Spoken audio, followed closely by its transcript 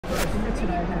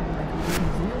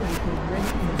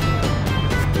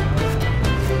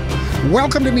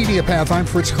Welcome to Media Path. I'm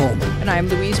Fritz Coleman. And I'm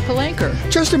Louise Palanker.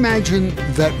 Just imagine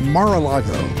that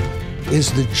Mar-a-Lago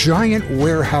is the giant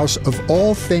warehouse of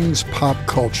all things pop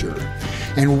culture.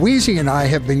 And Weezy and I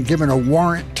have been given a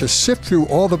warrant to sift through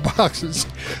all the boxes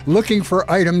looking for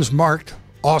items marked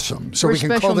awesome, so we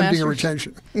can call them to your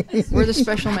attention. We're the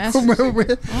special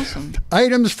masters. Awesome.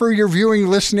 Items for your viewing,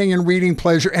 listening, and reading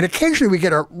pleasure. And occasionally we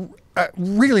get a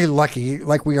really lucky,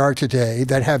 like we are today,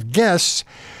 that have guests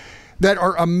that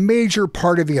are a major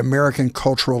part of the American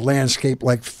cultural landscape,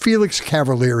 like Felix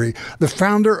Cavaliere, the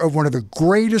founder of one of the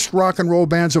greatest rock and roll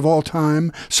bands of all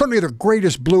time, certainly the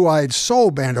greatest blue-eyed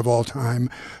soul band of all time,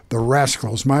 the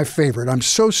Rascals, my favorite. I'm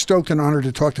so stoked and honored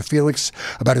to talk to Felix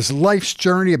about his life's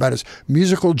journey, about his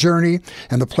musical journey,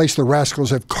 and the place the Rascals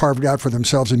have carved out for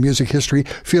themselves in music history.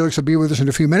 Felix will be with us in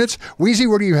a few minutes. Weezy,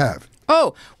 what do you have?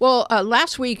 Oh, well,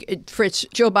 last week, Fritz,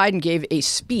 Joe Biden gave a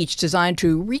speech designed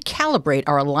to recalibrate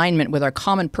our alignment with our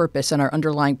common purpose and our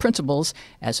underlying principles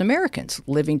as Americans,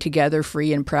 living together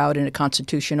free and proud in a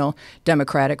constitutional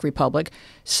democratic republic.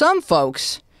 Some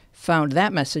folks found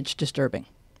that message disturbing.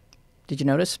 Did you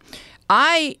notice?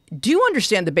 I do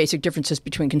understand the basic differences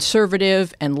between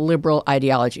conservative and liberal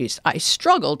ideologies. I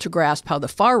struggle to grasp how the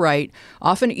far right,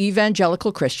 often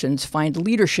evangelical Christians, find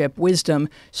leadership, wisdom,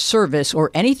 service,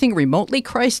 or anything remotely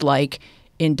Christ-like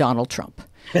in Donald Trump.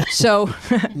 So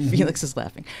Felix is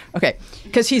laughing. Okay,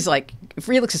 because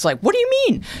Felix is like, what do you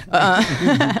mean?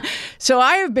 So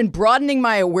I have been broadening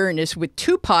my awareness with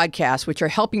two podcasts which are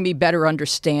helping me better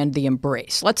understand the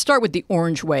embrace. Let's start with The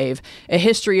Orange Wave, a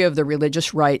history of the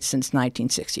religious right since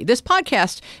 1960. This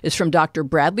podcast is from Dr.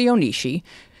 Bradley Onishi.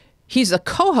 He's a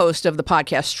co-host of the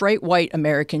podcast Straight White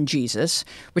American Jesus,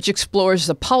 which explores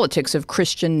the politics of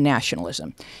Christian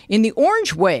nationalism. In The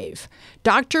Orange Wave,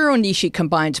 Dr. Onishi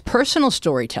combines personal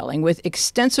storytelling with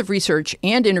extensive research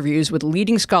and interviews with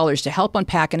leading scholars to help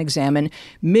unpack and examine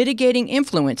mitigating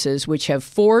influences which have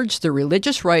forged the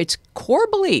religious right's core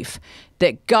belief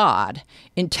that God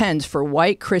intends for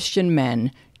white Christian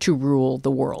men to rule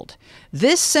the world.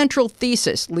 This central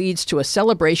thesis leads to a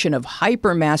celebration of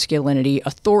hypermasculinity,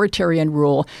 authoritarian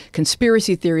rule,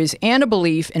 conspiracy theories, and a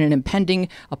belief in an impending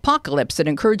apocalypse that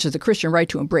encourages the Christian right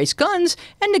to embrace guns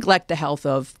and neglect the health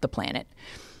of the planet.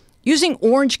 Using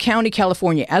Orange County,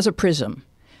 California as a prism,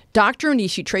 Dr.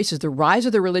 Onishi traces the rise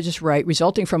of the religious right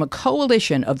resulting from a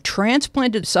coalition of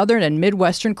transplanted Southern and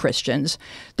Midwestern Christians,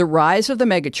 the rise of the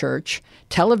megachurch,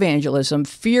 televangelism,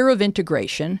 fear of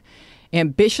integration,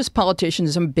 ambitious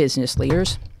politicians and business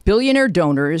leaders, billionaire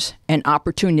donors, and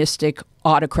opportunistic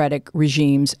autocratic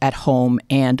regimes at home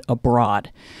and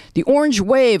abroad. The Orange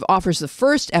Wave offers the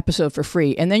first episode for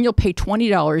free, and then you'll pay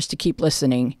 $20 to keep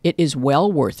listening. It is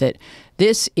well worth it.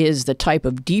 This is the type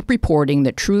of deep reporting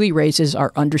that truly raises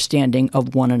our understanding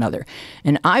of one another.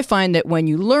 And I find that when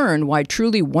you learn why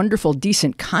truly wonderful,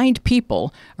 decent, kind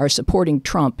people are supporting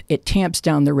Trump, it tamps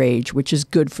down the rage, which is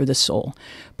good for the soul.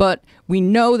 But we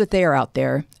know that they are out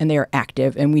there, and they are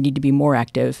active, and we need to be more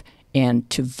active and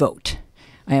to vote.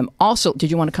 I am also,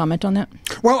 did you want to comment on that?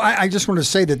 Well, I just want to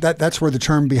say that's where the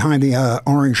term behind the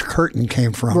orange curtain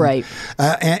came from. Right.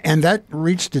 And that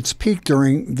reached its peak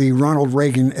during the Ronald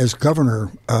Reagan as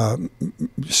governor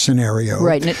scenario.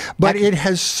 Right. But it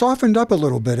has softened up a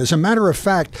little bit. As a matter of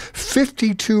fact,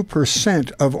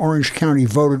 52% of Orange County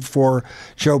voted for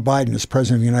Joe Biden as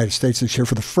president of the United States this year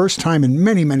for the first time in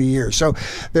many, many years. So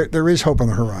there is hope on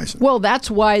the horizon. Well, that's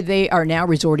why they are now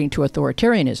resorting to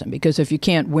authoritarianism, because if you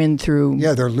can't win through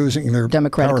they're losing their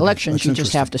democratic elections, you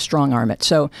just have to strong arm it.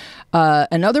 So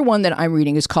another one that I'm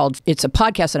reading is called, it's a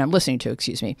podcast that I'm listening to,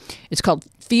 It's called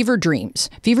Fever Dreams.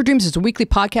 Fever Dreams is a weekly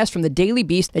podcast from the Daily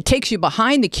Beast that takes you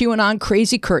behind the QAnon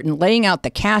crazy curtain, laying out the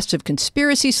cast of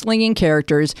conspiracy-slinging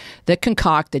characters that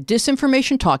concoct the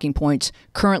disinformation talking points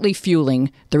currently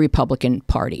fueling the Republican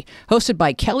Party. Hosted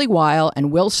by Kelly Weil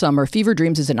and Will Sommer, Fever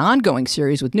Dreams is an ongoing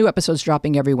series with new episodes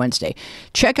dropping every Wednesday.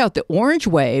 Check out The Orange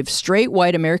Wave, Straight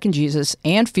White American Jesus,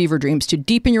 and Fever Dreams to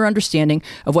deepen your understanding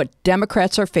of what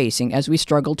Democrats are facing as we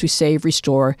struggle to save,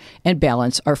 restore, and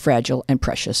balance our fragile and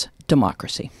precious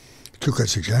democracy. Two good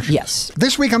suggestions. Yes.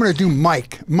 This week I'm going to do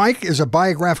Mike. Mike is a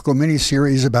biographical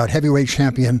miniseries about heavyweight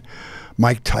champion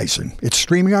Mike Tyson. It's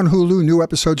streaming on Hulu. New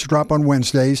episodes drop on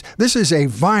Wednesdays. This is a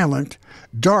violent,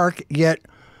 dark, yet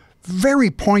very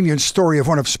poignant story of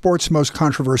one of sport's most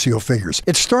controversial figures.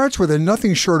 It starts with a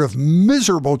nothing short of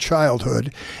miserable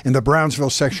childhood in the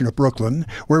Brownsville section of Brooklyn,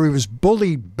 where he was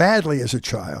bullied badly as a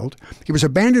child. He was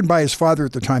abandoned by his father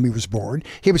at the time he was born.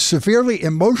 He was severely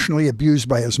emotionally abused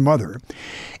by his mother.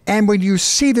 And when you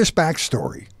see this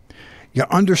backstory, You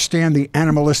understand the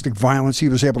animalistic violence he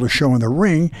was able to show in the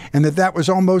ring, and that was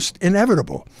almost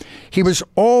inevitable. He was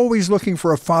always looking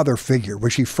for a father figure,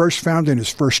 which he first found in his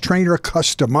first trainer,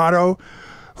 Cus D'Amato,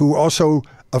 who also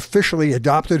officially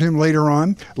adopted him later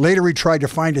on. Later, he tried to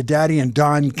find a daddy in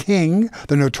Don King,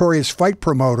 the notorious fight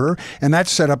promoter, and that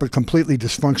set up a completely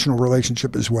dysfunctional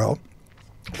relationship as well.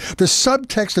 The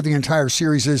subtext of the entire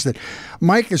series is that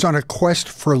Mike is on a quest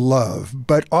for love,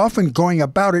 but often going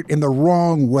about it in the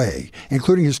wrong way,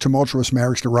 including his tumultuous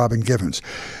marriage to Robin Givens.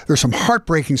 There's some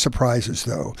heartbreaking surprises,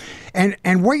 though.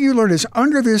 And what you learn is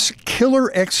under this killer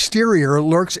exterior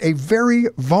lurks a very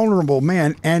vulnerable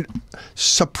man and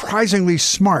surprisingly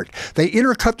smart. They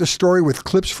intercut the story with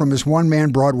clips from his one-man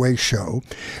Broadway show,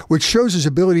 which shows his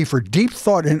ability for deep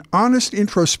thought and honest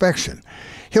introspection.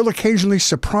 He'll occasionally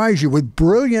surprise you with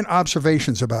brilliant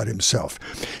observations about himself.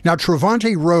 Now,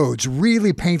 Trevante Rhodes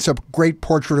really paints a great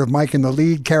portrait of Mike in the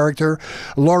lead character.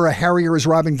 Laura Harrier is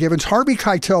Robin Givens. Harvey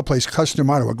Keitel plays Cus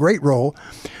D'Amato, a great role.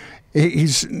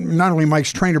 He's not only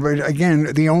Mike's trainer, but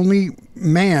again, the only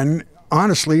man,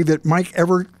 honestly, that Mike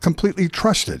ever completely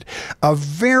trusted. A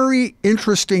very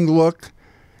interesting look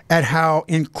at how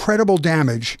incredible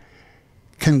damage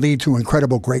can lead to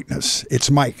incredible greatness.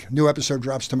 It's Mike. New episode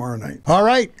drops tomorrow night. All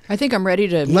right. I think I'm ready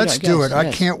to... Let's do it.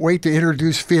 I can't wait to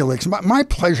introduce Felix. My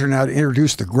pleasure now to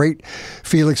introduce the great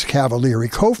Felix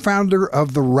Cavaliere, co-founder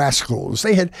of the Rascals.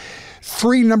 They had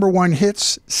 3 #1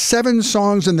 hits, 7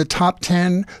 songs in the top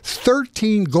 10,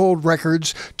 13 gold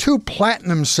records, 2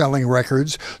 platinum-selling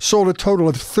records, sold a total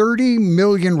of 30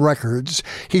 million records.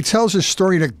 He tells his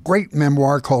story in a great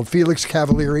memoir called Felix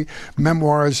Cavaliere,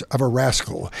 Memoirs of a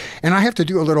Rascal. And I have to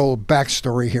do a little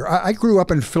backstory here. I grew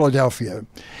up in Philadelphia,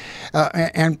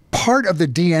 and part of the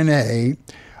DNA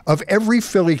of every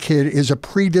Philly kid is a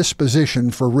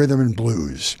predisposition for rhythm and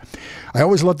blues. I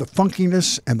always loved the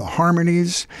funkiness and the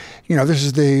harmonies. You know, this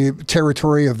is the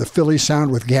territory of the Philly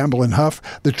sound with Gamble and Huff.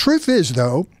 The truth is,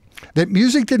 though, that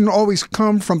music didn't always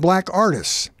come from black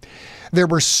artists. There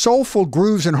were soulful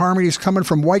grooves and harmonies coming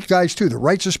from white guys, too. The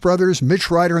Righteous Brothers, Mitch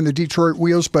Ryder and the Detroit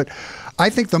Wheels. But I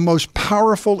think the most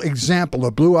powerful example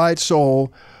of blue-eyed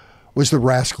soul was the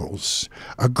Rascals.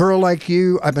 A Girl Like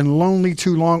You, I've Been Lonely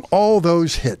Too Long, all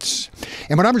those hits.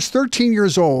 And when I was 13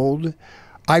 years old,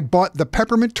 I bought the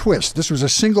Peppermint Twist. This was a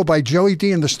single by Joey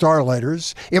D and the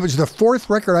Starlighters. It was the 4th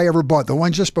record I ever bought. The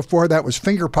one just before that was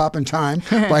Finger Poppin' Time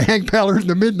by Hank Ballard and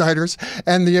the Midnighters.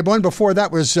 And the one before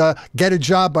that was Get a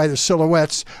Job by the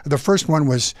Silhouettes. The first one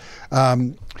was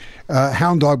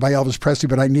Hound Dog by Elvis Presley,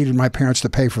 but I needed my parents to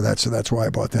pay for that, so that's why I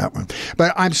bought that one.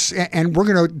 But and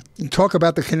we're going to talk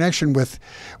about the connection with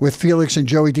Felix and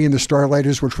Joey D and the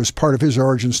Starlighters, which was part of his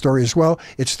origin story as well.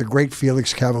 It's the great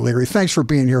Felix Cavaliere. Thanks for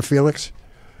being here, Felix.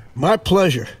 My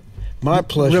pleasure. My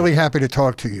pleasure. Really happy to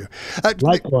talk to you.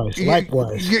 Likewise.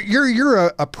 You're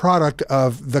a product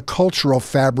of the cultural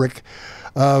fabric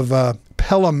of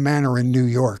Pelham Manor in New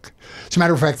York. As a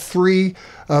matter of fact, 3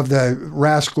 of the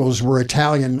Rascals were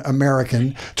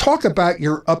Italian-American. Talk about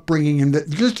your upbringing and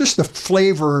just the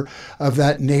flavor of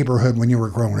that neighborhood when you were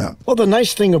growing up. Well, the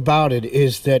nice thing about it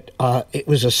is that it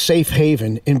was a safe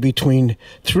haven in between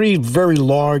 3 very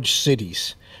large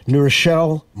cities. New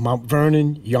Rochelle, Mount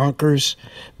Vernon, Yonkers,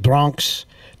 Bronx,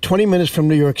 20 minutes from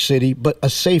New York City, but a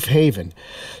safe haven.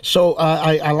 So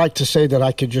I like to say that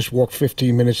I could just walk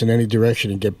 15 minutes in any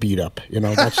direction and get beat up. You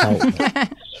know, that's how,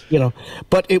 you know.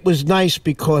 But it was nice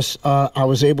because I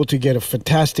was able to get a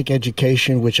fantastic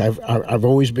education, which I've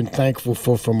always been thankful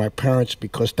for my parents,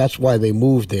 because that's why they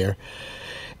moved there.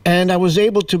 And I was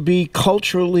able to be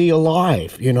culturally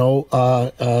alive, you know,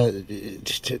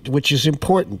 which is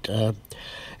important.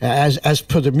 As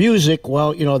per the music,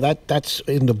 well, you know, that's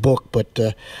in the book, but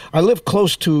I lived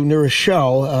close to New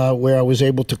Rochelle, where I was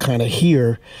able to kind of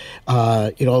hear,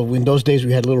 you know, in those days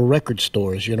we had little record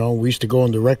stores, you know. We used to go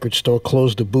in the record store,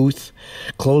 close the booth,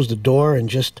 close the door, and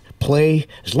just play.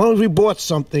 As long as we bought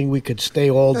something, we could stay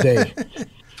all day.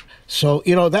 So,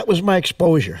 you know, that was my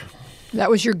exposure. That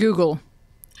was your Google.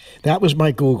 That was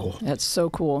my Google. That's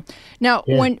so cool. Now,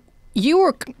 when you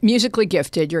were musically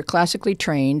gifted, you're classically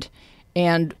trained,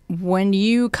 and when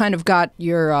you kind of got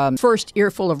your first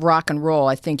earful of rock and roll,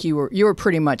 I think you were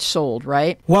pretty much sold,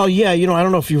 right? Well, yeah, you know, I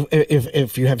don't know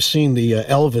if you have seen the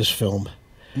Elvis film,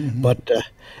 but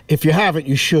if you haven't,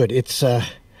 you should.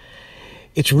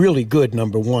 It's really good,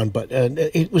 number one, but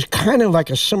it was kind of like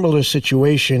a similar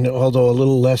situation, although a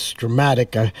little less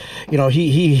dramatic. You know,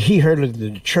 he heard it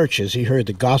in the churches. He heard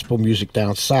the gospel music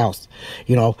down south,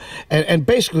 you know, and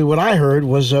basically what I heard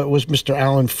was Mr.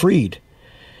 Alan Freed.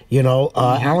 You know,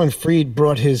 Alan Freed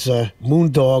brought his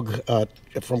Moondog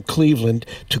from Cleveland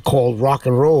to call rock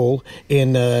and roll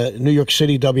in New York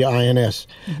City, WINS.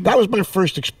 That was my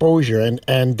first exposure,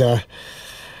 and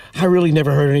I really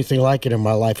never heard anything like it in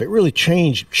my life. It really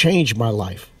changed my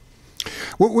life.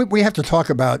 Well, we have to talk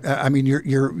about. I mean,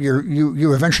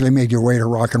 you eventually made your way to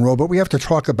rock and roll, but we have to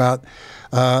talk about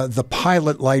the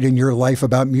pilot light in your life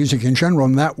about music in general,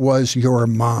 and that was your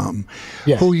mom,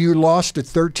 who you lost at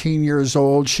 13 years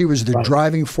old. She was the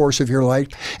driving force of your life,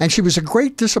 and she was a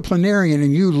great disciplinarian in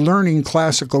you learning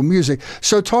classical music.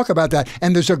 So talk about that.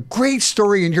 And there's a great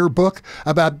story in your book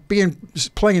about playing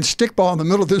stickball in the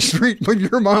middle of the street with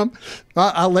your mom.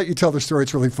 I'll let you tell the story.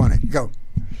 It's really funny. Go.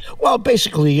 Well,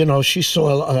 basically, you know, she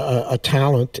saw a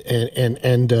talent,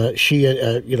 and she,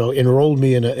 you know, enrolled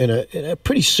me in a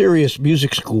pretty serious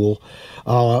music school,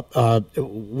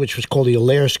 which was called the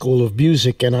Allaire School of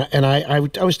Music, and I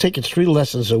was taking 3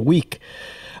 lessons a week,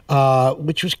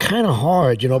 which was kind of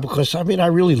hard, you know, because I mean I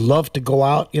really loved to go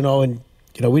out, you know, and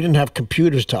you know we didn't have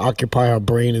computers to occupy our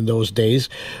brain in those days,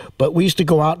 but we used to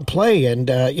go out and play, and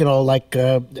you know, like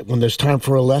when there's time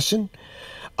for a lesson.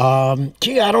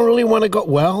 Gee, I don't really want to go.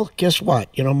 Well, guess what?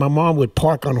 You know, my mom would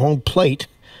park on home plate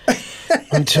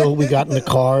until we got in the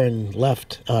car and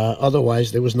left.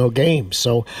 Otherwise, there was no game.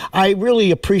 So I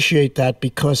really appreciate that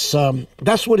because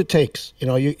that's what it takes. You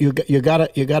know, you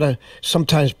gotta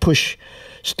sometimes push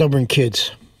stubborn kids.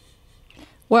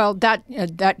 Well, that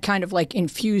kind of like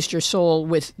infused your soul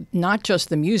with not just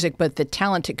the music, but the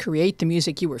talent to create the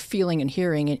music you were feeling and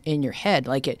hearing in your head.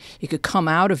 Like it could come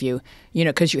out of you, you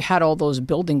know, because you had all those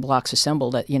building blocks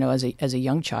assembled, you know, as a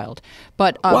young child.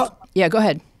 But yeah, go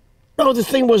ahead. No, the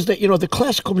thing was that, you know, the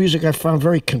classical music I found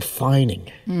very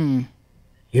confining.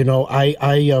 You know, I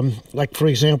like, for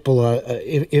example,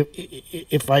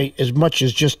 if I as much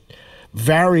as just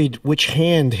varied which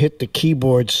hand hit the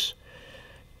keyboards,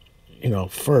 you know,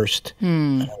 first,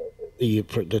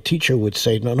 the teacher would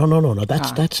say, no,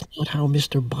 that's not how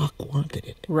Mr. Bach wanted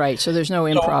it. Right, so there's no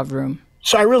improv room.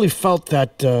 So I really felt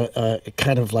that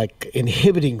kind of like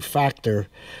inhibiting factor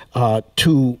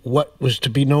to what was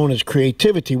to be known as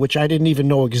creativity, which I didn't even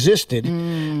know existed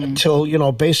until, you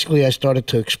know, basically I started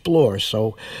to explore.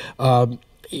 So,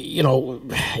 you know,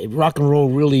 rock and roll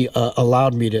really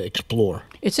allowed me to explore.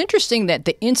 It's interesting that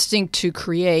the instinct to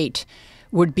create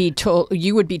would be told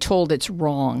it's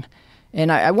wrong.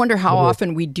 And I wonder how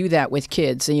often we do that with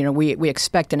kids. You know, we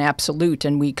expect an absolute,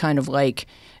 and we kind of like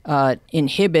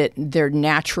inhibit their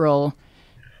natural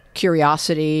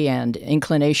curiosity and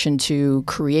inclination to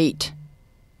create.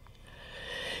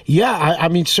 Yeah, I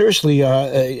mean, seriously,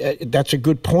 that's a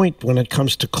good point when it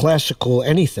comes to classical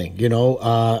anything, you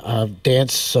know,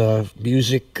 dance,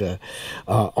 music,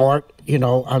 art, you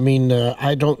know. I mean,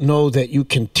 I don't know that you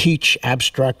can teach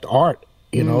abstract art.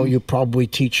 You know, you probably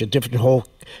teach a different whole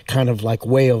kind of like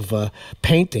way of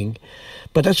painting.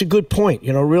 But that's a good point.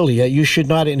 You know, really, you should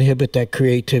not inhibit that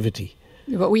creativity.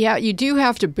 But you do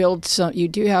have to build some. You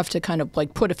do have to kind of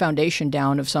like put a foundation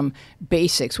down of some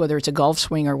basics, whether it's a golf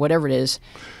swing or whatever it is.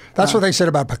 That's what they said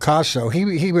about Picasso.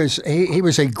 He was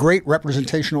a great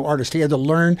representational artist. He had to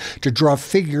learn to draw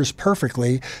figures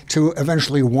perfectly to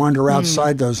eventually wander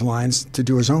outside those lines to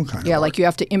do his own kind of art. Yeah, like you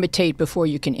have to imitate before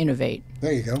you can innovate.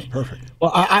 There you go. Perfect.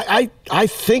 Well, I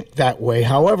think that way.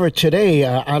 However, today,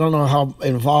 I don't know how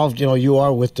involved, you know, you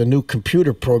are with the new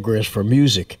computer programs for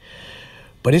music,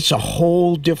 but it's a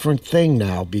whole different thing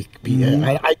now.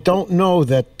 I don't know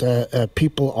that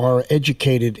people are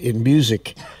educated in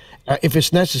music. If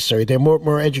it's necessary, they're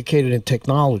more educated in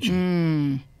technology.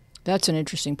 That's an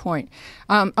interesting point.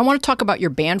 I want to talk about your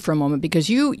band for a moment because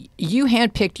you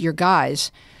handpicked your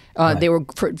guys. They were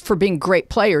for being great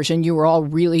players, and you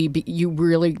really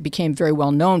became very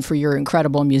well known for your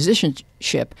incredible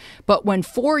musicianship. But when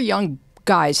 4 young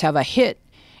guys have a hit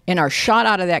and are shot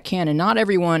out of that cannon, not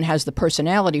everyone has the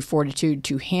personality fortitude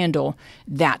to handle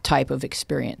that type of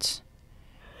experience.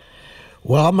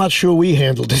 Well, I'm not sure we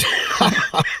handled it.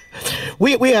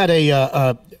 We had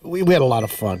a lot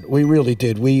of fun. We really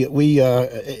did.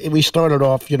 We started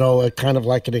off, you know, kind of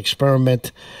like an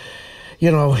experiment,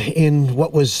 you know, in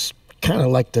what was kind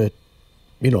of like the,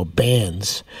 you know,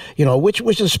 bands, you know, which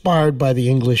was inspired by the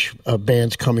English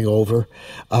bands coming over.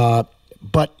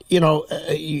 But, you know,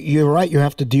 you're right. You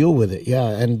have to deal with it. Yeah.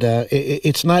 And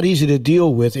it's not easy to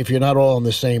deal with if you're not all on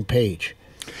the same page.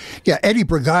 Yeah, Eddie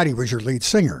Brigatti was your lead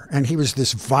singer, and he was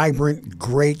this vibrant,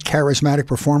 great, charismatic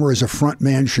performer as a front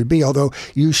man should be, although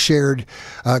you shared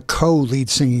co-lead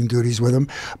singing duties with him.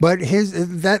 But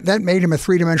that made him a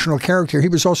three-dimensional character. He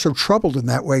was also troubled in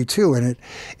that way, too, and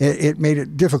it made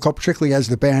it difficult, particularly as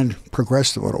the band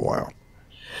progressed a little while.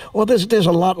 Well, there's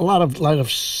a lot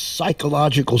of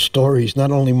psychological stories.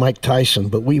 Not only Mike Tyson,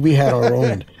 but we had our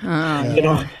own. You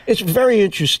know, it's very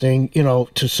interesting. You know,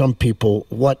 to some people,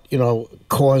 what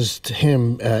caused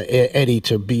him Eddie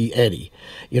to be Eddie.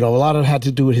 You know, a lot of it had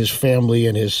to do with his family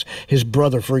and his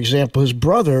brother. For example, his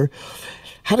brother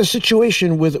had a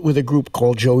situation with a group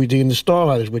called Joey D and the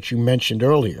Starlighters, which you mentioned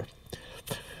earlier,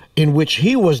 in which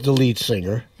he was the lead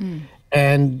singer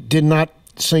and did not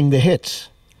sing the hits.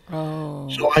 Oh.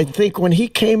 So I think when he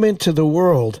came into the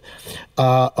world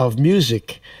of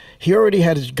music, he already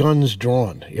had his guns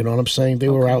drawn. You know what I'm saying? They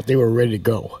were out. They were ready to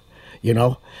go. You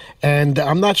know, and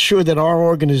I'm not sure that our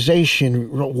organization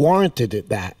warranted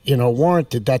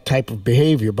warranted that type of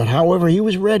behavior. But however, he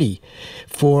was ready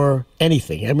for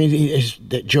anything. I mean,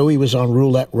 Joey was on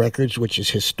Roulette Records, which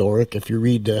is historic. If you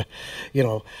read,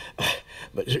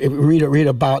 read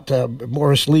about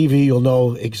Morris Levy, you'll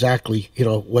know exactly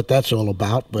what that's all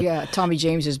about. But yeah, Tommy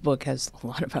James's book has a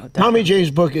lot about that. Tommy James'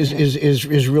 book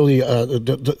is really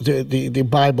the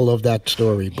Bible of that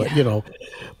story. But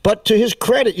but to his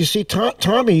credit, you see,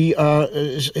 Tommy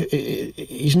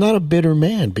he's not a bitter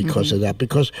man because of that.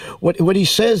 Because what he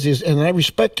says is, and I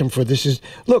respect him for this, is,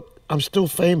 look, I'm still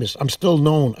famous, I'm still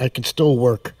known, I can still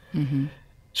work.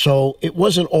 So it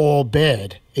wasn't all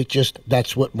bad. It just,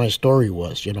 that's what my story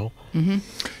was,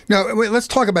 Now, let's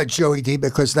talk about Joey D,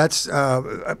 because that's,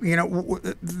 there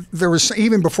was,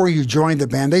 even before you joined the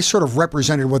band, they sort of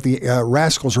represented what the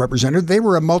Rascals represented. They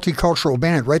were a multicultural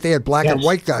band, right? They had black and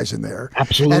white guys in there.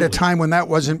 Absolutely. At a time when that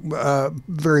wasn't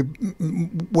very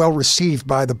well received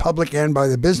by the public and by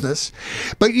the business.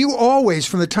 But you always,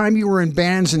 from the time you were in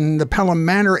bands in the Pelham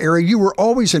Manor area, you were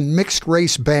always in mixed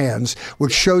race bands,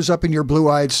 which shows up in your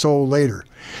Blue-Eyed Soul later.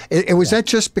 Was that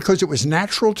just because it was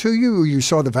natural to you, or you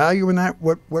saw the value in that?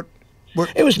 What?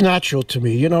 It was natural to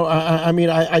me. I mean,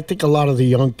 I think a lot of the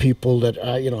young people that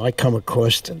I come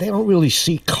across, they don't really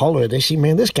see color. They see,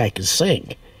 man, this guy can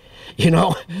sing.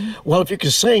 Well, if you can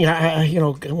sing, I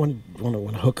want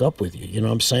to hook up with you. You know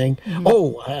what I'm saying?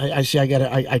 Oh, I see.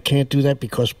 I can't do that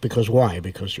because why?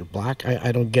 Because you're black?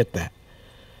 I don't get that.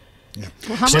 Yeah.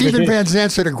 Well, Stephen Van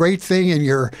Zandt said a great thing in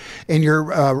your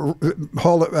Rock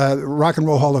and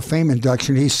Roll Hall of Fame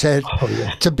induction. He said,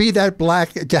 to be that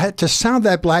black, to sound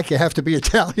that black, you have to be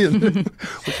Italian,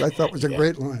 which I thought was a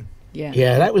great line.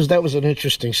 Yeah, that was an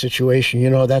interesting situation.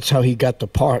 That's how he got the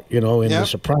part, in The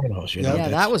Sopranos. Yeah,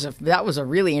 that was a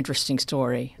really interesting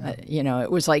story. It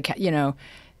was like,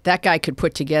 that guy could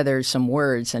put together some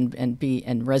words and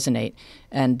resonate,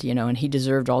 and and he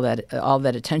deserved all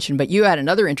that attention. But you had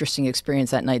another interesting experience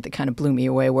that night that kind of blew me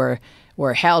away, where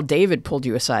Hal David pulled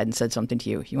you aside and said something to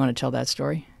you. You want to tell that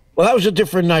story? Well, that was a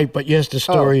different night, but yes, the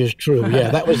story is true. Yeah,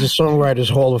 that was the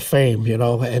Songwriters Hall of Fame,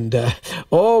 and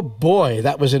oh boy,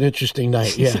 that was an interesting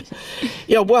night. Yeah,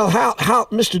 yeah. Well, Hal,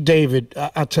 Mr. David,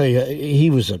 I'll tell you,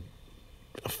 he was a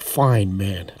fine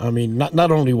man. I mean,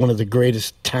 not only one of the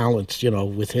greatest talents,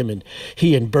 with him, and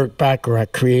he and Burt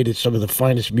Bacharach created some of the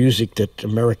finest music that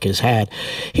America has had.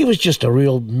 He was just a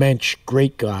real mensch,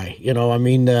 great guy, I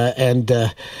mean,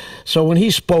 so when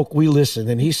he spoke, we listened,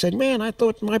 and he said, man, I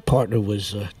thought my partner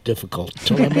was difficult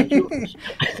until I met you.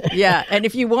 Yeah, and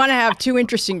if you want to have two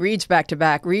interesting reads back to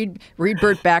back, read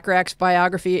Burt Bacharach's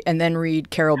biography and then read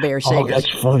Carol Bayer Sager's. Oh, that's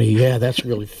funny. Yeah, that's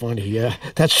really funny. Yeah,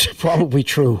 that's probably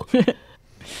true.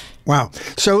 Wow.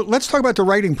 So let's talk about the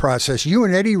writing process. You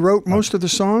and Eddie wrote most of the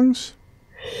songs?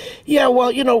 Yeah, well,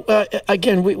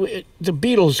 again, the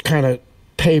Beatles kind of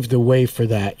paved the way for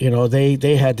that.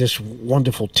 They had this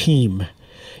wonderful team,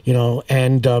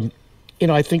 and,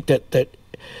 I think that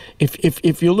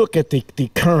if you look at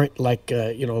the current,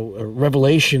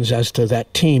 revelations as to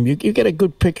that team, you get a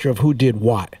good picture of who did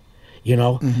what.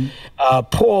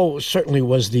 Paul certainly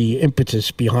was the impetus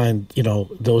behind,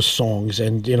 those songs.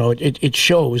 And, it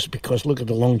shows, because look at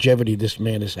the longevity this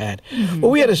man has had. Well,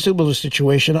 we had a similar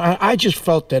situation. I just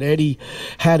felt that Eddie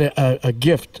had a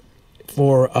gift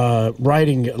for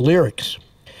writing lyrics.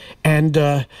 And,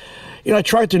 I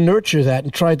tried to nurture that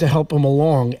and tried to help him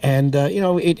along. And,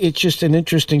 it's just an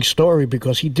interesting story,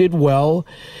 because he did well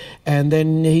and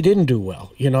then he didn't do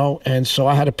well, and so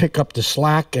I had to pick up the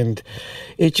slack. And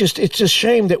it's a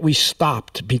shame that we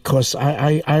stopped, because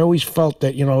I always felt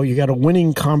that, you got a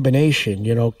winning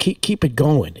combination, keep it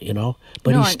going,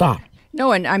 but he stopped.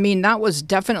 No, and I mean, that was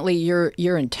definitely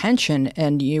your intention,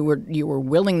 and you were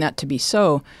willing that to be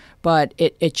so, but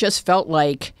it just felt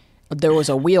like there was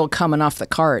a wheel coming off the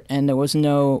cart, and there was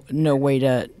no way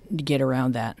to get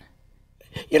around that.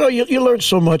 You know, you learn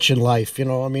so much in life, you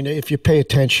know, I mean, if you pay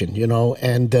attention, you know,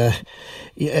 and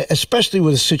especially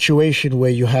with a situation where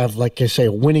you have, like I say,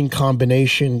 a winning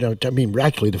combination. I mean,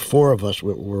 actually, the four of us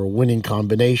were a winning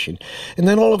combination. And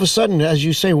then all of a sudden, as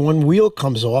you say, one wheel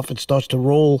comes off and starts to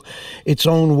roll its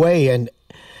own way. And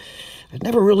I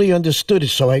never really understood it.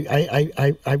 So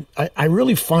I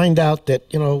really find out that,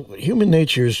 you know, human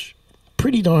nature is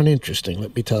pretty darn interesting,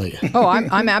 let me tell you. Oh,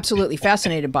 I'm absolutely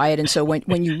fascinated by it. And so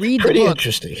when you read the pretty book,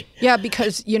 interesting. Yeah,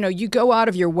 because you know you go out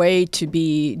of your way to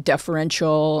be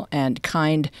deferential and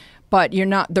kind, but you're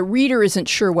not. The reader isn't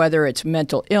sure whether it's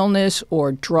mental illness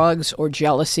or drugs or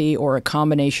jealousy or a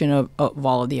combination of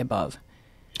all of the above.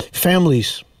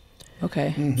 Families.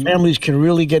 Okay. Mm-hmm. Families can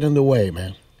really get in the way,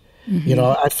 man. Mm-hmm. You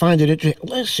know, I find it interesting.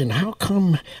 Listen, how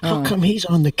come he's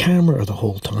on the camera the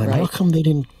whole time? Right. How come they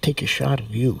didn't take a shot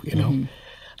of you, you know?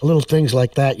 Little things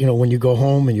like that, you know, when you go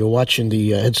home and you're watching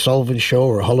the Ed Sullivan Show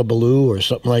or Hullabaloo or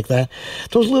something like that,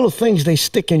 those little things, they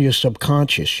stick in your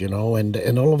subconscious, you know, and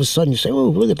all of a sudden you say, oh,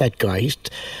 look at that guy.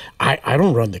 I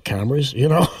don't run the cameras, you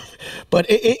know, but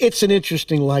it's an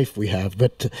interesting life we have.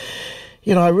 But,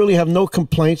 you know, I really have no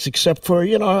complaints except for,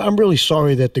 you know, I'm really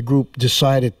sorry that the group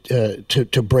decided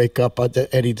to break up, that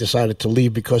Eddie decided to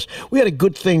leave, because we had a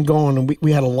good thing going and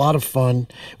we had a lot of fun.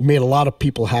 We made a lot of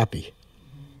people happy.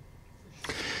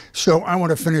 So I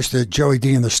want to finish the Joey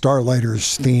D and the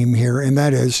Starlighters theme here, and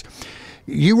that is,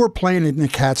 you were playing in the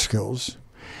Catskills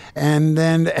and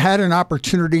then had an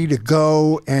opportunity to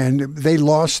go, and they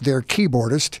lost their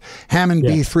keyboardist. Hammond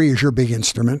B3 is your big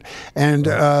instrument, and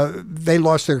they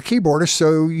lost their keyboardist,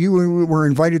 so you were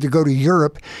invited to go to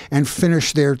Europe and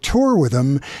finish their tour with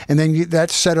them, and then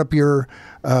that set up your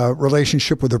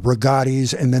relationship with the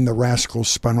Brigadis, and then the Rascals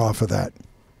spun off of that.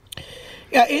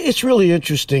 Yeah, it's really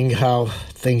interesting how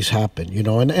things happen, you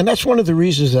know, and that's one of the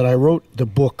reasons that I wrote the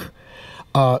book.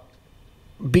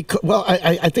 Because, well,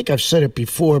 I think I've said it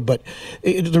before, but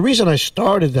the reason I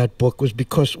started that book was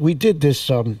because we did this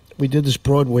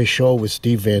Broadway show with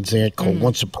Steve Van Zandt called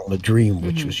Once Upon a Dream,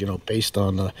 which was, you know, based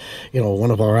on you know,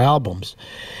 one of our albums,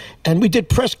 and we did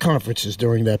press conferences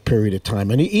during that period of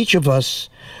time, and each of us,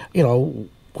 you know,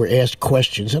 were asked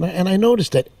questions, and I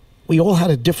noticed that we all had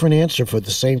a different answer for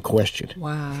the same question.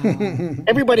 Wow.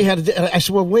 Everybody had I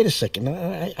said, well, wait a second.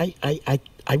 I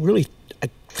really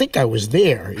think I was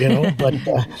there, you know.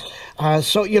 But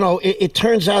so, you know, it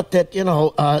turns out that, you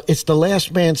know, it's the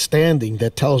last man standing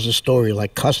that tells a story,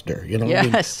 like Custer, you know.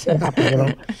 Yes. I mean, you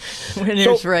know?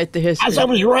 Winners write the history. As I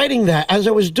was writing that, as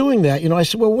I was doing that, you know, I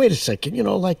said, well, wait a second. You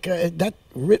know, like that,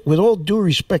 with all due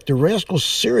respect, the Rascals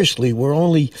seriously were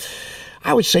only,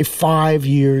 I would say, 5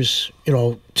 years, you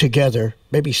know, together,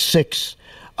 maybe 6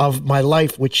 of my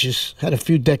life, which has had a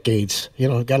few decades, you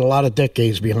know, got a lot of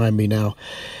decades behind me now.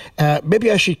 Maybe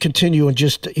I should continue and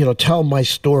just, you know, tell my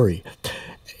story.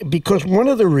 Because one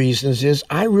of the reasons is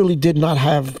I really did not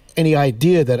have any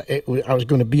idea that I was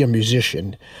going to be a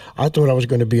musician. I thought I was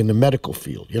going to be in the medical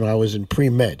field. You know, I was in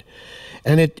pre-med.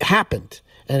 And it happened.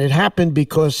 And it happened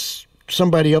because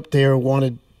somebody up there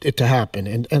wanted it to happen.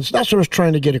 And so that's what I was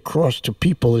trying to get across to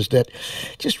people, is that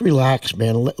just relax,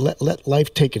 man. Let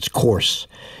life take its course.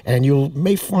 And you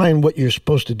may find what you're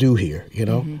supposed to do here, you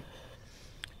know? Mm-hmm.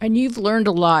 And you've learned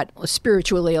a lot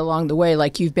spiritually along the way,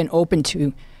 like you've been open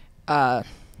to,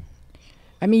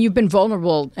 you've been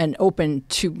vulnerable and open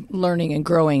to learning and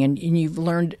growing, and you've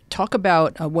learned, talk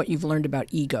about what you've learned about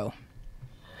ego.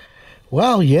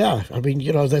 Well, yeah. I mean,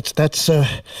 you know, that's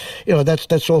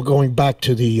all going back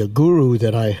to the guru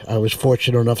that I was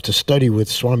fortunate enough to study with,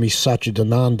 Swami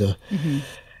Satchidananda. Mm-hmm.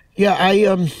 Yeah,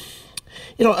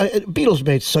 you know, Beatles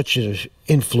made such an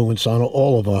influence on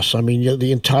all of us. I mean,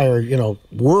 the entire, you know,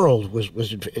 world was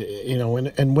you know,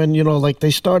 and when, you know, like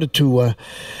they started to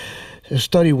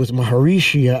study with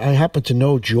Maharishi, I happened to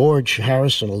know George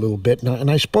Harrison a little bit,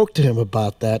 and I spoke to him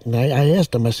about that, and I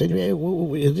asked him, I said, hey,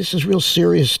 this is real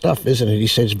serious stuff, isn't it? He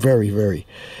says, very, very.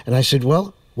 And I said,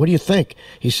 well, what do you think?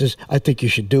 He says, I think you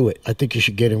should do it. I think you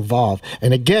should get involved.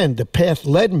 And again, the path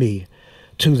led me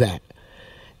to that.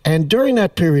 And during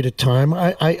that period of time,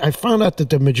 I found out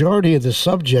that the majority of the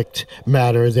subject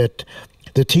matter that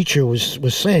the teacher was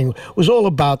saying was all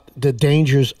about the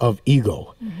dangers of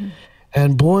ego. Mm-hmm.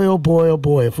 And boy, oh boy, oh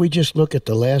boy, if we just look at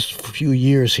the last few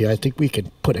years here, I think we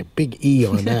could put a big E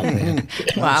on that, man.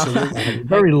 Wow. A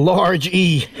very large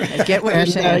E. I get what you're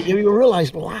saying. You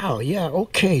realize, wow, yeah,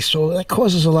 okay, so that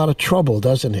causes a lot of trouble,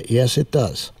 doesn't it? Yes, it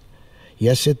does.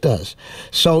 Yes, it does.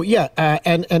 So, yeah,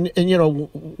 and you know,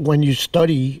 when you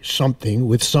study something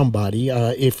with somebody,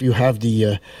 if you have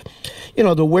the, you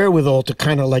know, the wherewithal to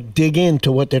kind of like dig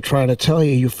into what they're trying to tell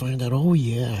you, you find out, oh,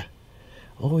 yeah.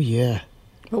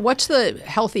 But what's the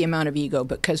healthy amount of ego?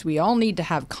 Because we all need to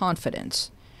have confidence.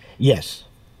 Yes.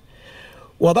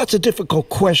 Well, that's a difficult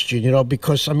question,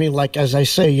 because, like, as I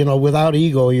say, without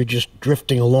ego, you're just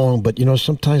drifting along. But,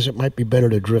 sometimes it might be better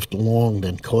to drift along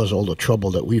than cause all the trouble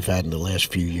that we've had in the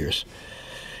last few years.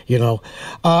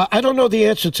 I don't know the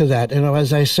answer to that.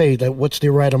 As I say, that what's the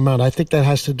right amount? I think that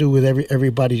has to do with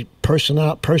everybody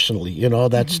personally.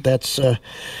 That's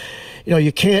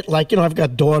you can't, I've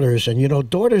got daughters, and,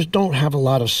 daughters don't have a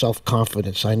lot of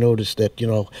self-confidence. I noticed that,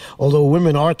 although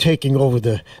women are taking over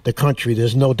the country,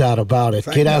 there's no doubt about it.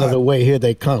 Get out of the way, here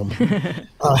they come.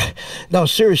 No,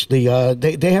 seriously,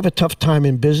 they have a tough time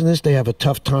in business. They have a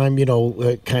tough time,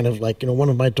 kind of like, one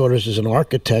of my daughters is an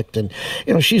architect, and,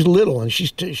 she's little, and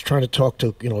she's trying to talk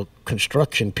to,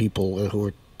 construction people who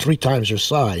are 3 times her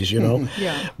size,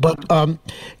 Yeah. But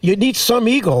you need some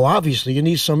ego, obviously. You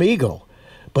need some ego.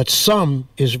 But some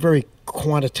is a very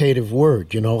quantitative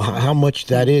word, how much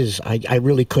that is, I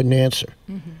really couldn't answer.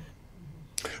 Mm-hmm.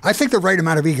 I think the right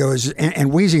amount of ego is,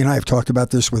 and Weezy and I have talked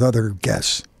about this with other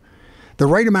guests, the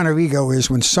right amount of ego is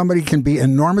when somebody can be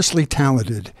enormously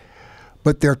talented,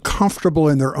 but they're comfortable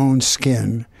in their own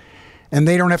skin, and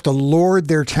they don't have to lord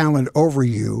their talent over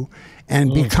you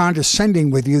and be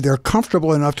condescending with you. They're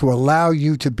comfortable enough to allow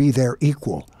you to be their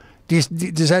equal. Does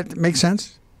that make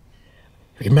sense?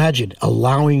 Imagine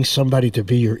allowing somebody to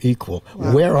be your equal.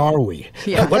 Wow. Where are we?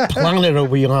 Yeah. What planet are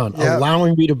we on? Yeah.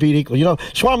 Allowing me to be equal.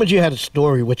 Swamiji had a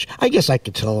story, which I guess I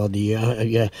could tell on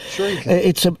the. Sure you can.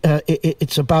 It's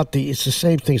about it's the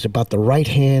same thing. It's about the right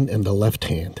hand and the left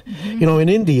hand. Mm-hmm. In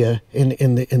India,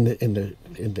 in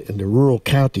the rural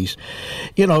counties,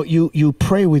 you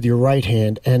pray with your right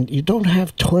hand, and you don't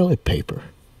have toilet paper.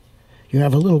 You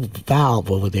have a little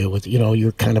valve over there with,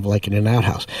 you're kind of like in an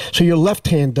outhouse. So your left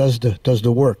hand does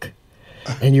the work,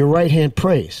 and your right hand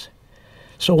prays.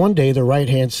 So one day the right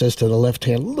hand says to the left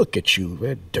hand, "Look at you,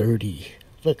 we're dirty,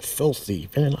 look filthy.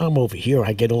 Man, I'm over here.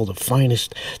 I get all the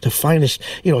finest,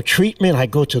 treatment. I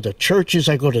go to the churches,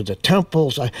 I go to the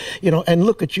temples, and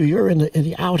look at you, you're in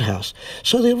the outhouse."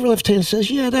 So the left hand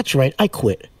says, "Yeah, that's right, I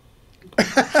quit."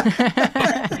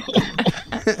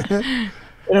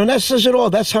 And that says it all.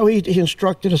 That's how he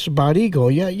instructed us about ego.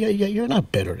 Yeah. You're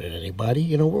not better than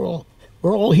anybody.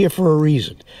 We're all here for a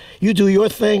reason. You do your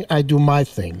thing, I do my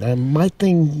thing. My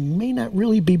thing may not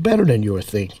really be better than your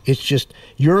thing. It's just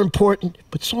you're important,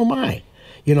 but so am I.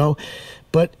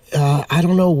 But I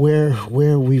don't know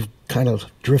where we've kind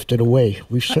of drifted away.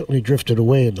 We've certainly drifted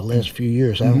away in the last few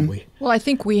years, haven't we? Well, I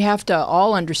think we have to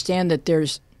all understand that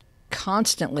there's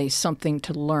constantly something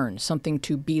to learn, something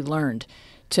to be learned.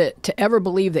 To ever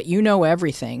believe that you know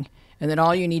everything and that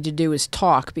all you need to do is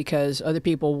talk because other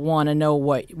people want to know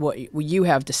what you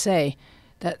have to say,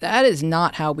 that is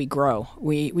not how we grow.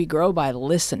 We grow by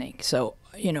listening. So,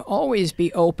 always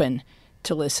be open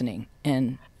to listening,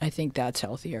 and I think that's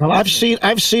healthier. Well, I've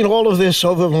seen all of this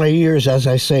over my years, as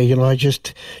I say. I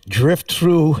just drift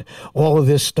through all of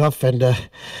this stuff, and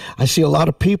I see a lot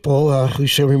of people who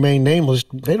should remain nameless.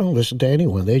 They don't listen to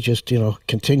anyone. They just,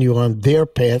 continue on their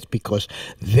path because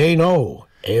they know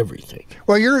everything.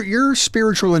 Well, your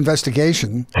spiritual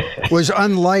investigation was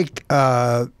unlike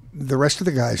the rest of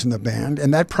the guys in the band,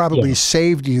 and that probably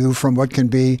saved you from what can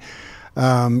be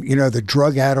the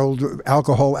drug-addled,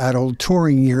 alcohol-addled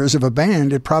touring years of a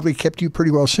band. It probably kept you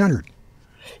pretty well centered.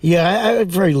 Yeah, I'm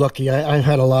very lucky. I've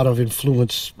had a lot of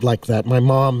influence like that. My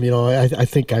mom, I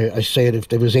think I say it, if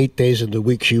there was 8 days in the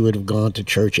week, she would have gone to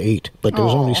church 8, but there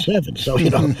was only 7. So,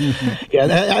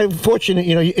 I'm fortunate,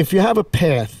 if you have a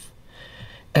path,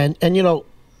 and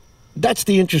that's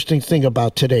the interesting thing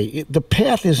about today. The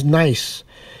path is nice,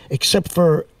 except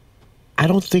for I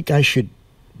don't think I should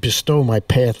bestow my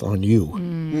path on you.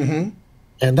 Mm-hmm.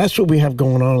 And that's what we have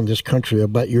going on in this country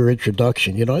about your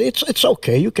introduction. It's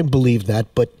okay. You can believe that,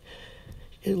 but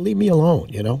leave me alone.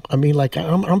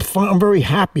 I'm fine. I'm very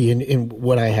happy in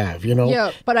what I have.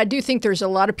 Yeah, but I do think there's a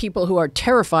lot of people who are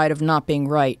terrified of not being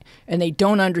right, and they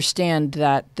don't understand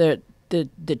that the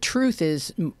truth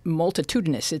is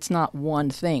multitudinous. It's not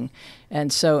one thing,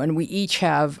 and we each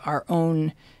have our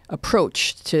own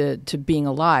approach to being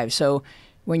alive. So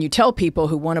when you tell people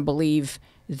who want to believe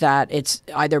that it's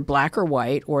either black or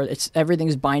white or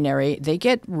everything's binary, they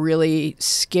get really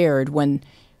scared when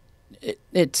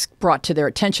it's brought to their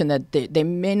attention that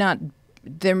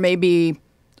there may be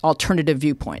alternative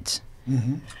viewpoints.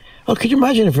 Mm-hmm. Oh, could you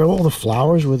imagine if all the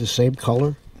flowers were the same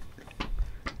color?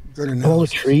 All the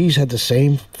trees had the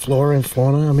same flora and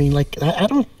fauna.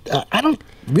 I don't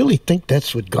really think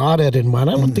that's what God had in mind.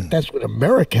 I don't think that's what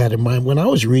America had in mind when I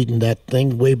was reading that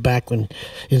thing way back when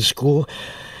in school.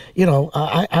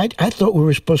 I thought we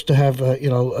were supposed to have,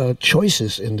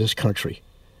 choices in this country.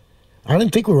 I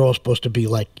didn't think we were all supposed to be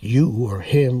like you or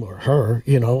him or her.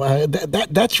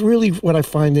 That's really what I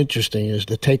find interesting is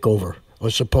the takeover or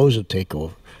supposed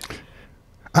takeover.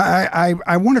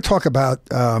 I want to talk about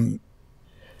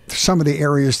some of the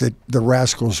areas that the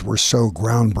Rascals were so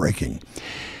groundbreaking.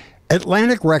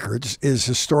 Atlantic Records is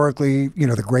historically,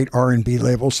 the great R&B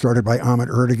label started by Ahmet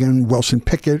Ertegun, Wilson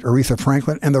Pickett, Aretha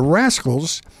Franklin, and the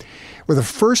Rascals were the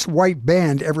first white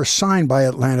band ever signed by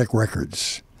Atlantic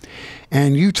Records.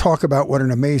 And you talk about what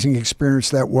an amazing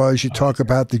experience that was. You talk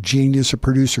about the genius of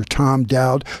producer Tom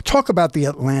Dowd. Talk about the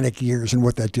Atlantic years and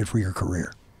what that did for your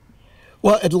career.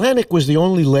 Well, Atlantic was the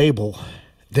only label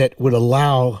that would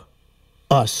allow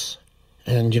us,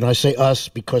 and I say us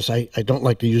because I don't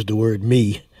like to use the word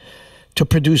me, to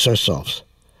produce ourselves.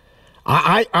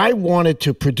 I wanted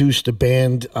to produce the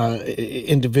band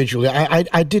individually.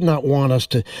 I did not want us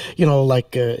to,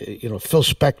 Phil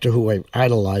Spector, who I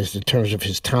idolized in terms of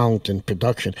his talent and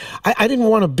production. I didn't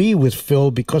want to be with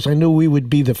Phil because I knew we would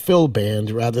be the Phil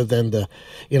band rather than the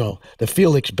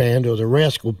Felix band or the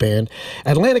Rascal band.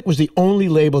 Atlantic was the only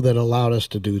label that allowed us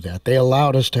to do that. They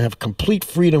allowed us to have complete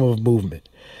freedom of movement.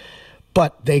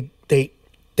 But they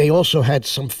also had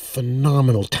some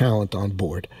phenomenal talent on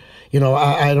board.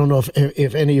 I don't know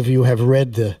if any of you have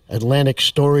read the Atlantic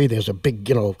story. There's a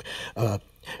big,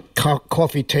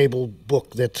 coffee table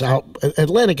book that's out.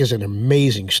 Atlantic is an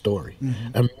amazing story,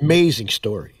 amazing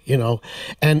story.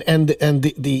 And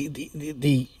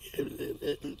the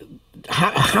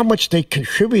how much they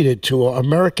contributed to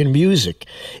American music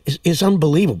is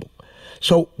unbelievable.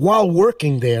 So while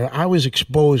working there, I was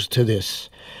exposed to this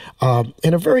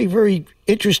in a very, very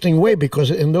interesting way because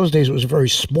in those days it was a very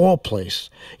small place.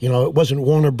 It wasn't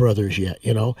Warner Brothers yet.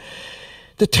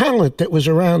 The talent that was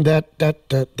around that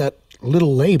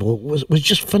little label was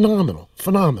just phenomenal.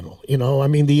 I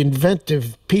mean, the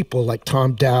inventive people like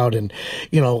Tom Dowd and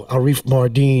Arif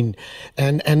Mardin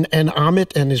and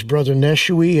Amit and his brother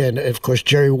Neshui and of course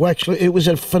Jerry Wexler. It was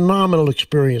a phenomenal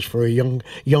experience for a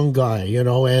young guy,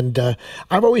 and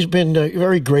I've always been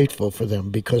very grateful for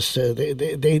them because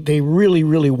they really,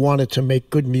 really wanted to make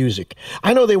good music.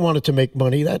 I know they wanted to make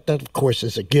money. That of course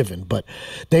is a given, but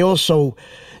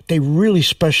they really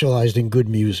specialized in good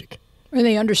music. And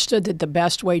they understood that the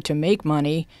best way to make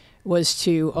money was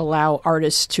to allow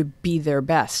artists to be their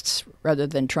bests rather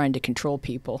than trying to control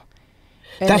people.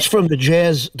 And that's from the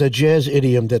jazz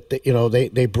idiom that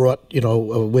they brought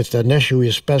with Neshui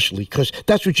especially, because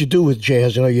that's what you do with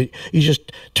jazz. You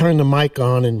just turn the mic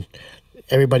on and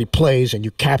everybody plays and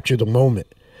you capture the moment.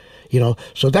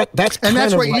 So that's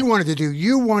what you wanted to do.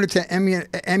 You wanted to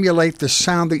emulate the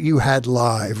sound that you had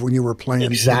live when you were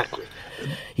playing. Exactly.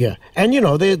 Yeah, and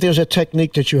there's a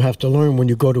technique that you have to learn when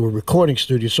you go to a recording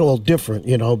studio. It's all different,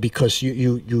 because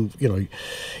you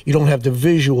don't have the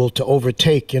visual to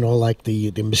overtake, like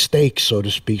the mistakes, so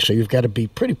to speak. So you've got to be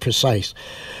pretty precise.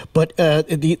 But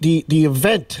the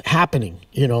event happening,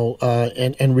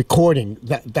 and recording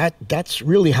that's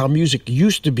really how music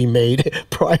used to be made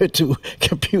prior to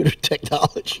computer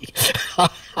technology.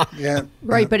 Yeah,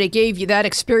 right. But it gave you that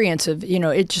experience of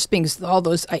it just being all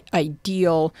those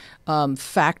ideal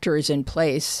factors in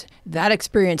place. That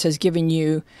experience has given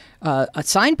you a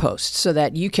signpost so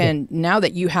that you can, now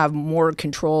that you have more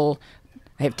control,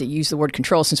 I have to use the word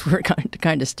control since we're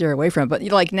kind of steer away from it, but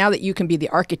like now that you can be the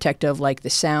architect of like the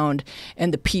sound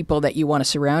and the people that you want to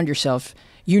surround yourself,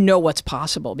 what's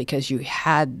possible because you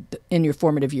had, in your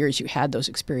formative years, you had those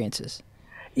experiences.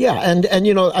 Yeah, and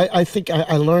I think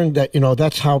I learned that,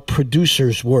 that's how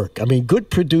producers work. I mean, good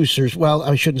producers, well,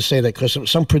 I shouldn't say that because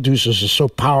some producers are so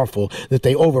powerful that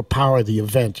they overpower the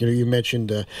event. You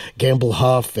mentioned Gamble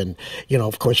Huff and,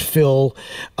 of course, Phil.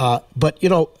 But,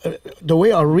 the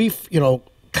way Arif,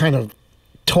 kind of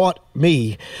taught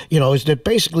me, is that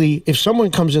basically if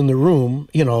someone comes in the room,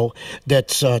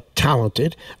 that's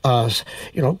talented,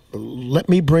 let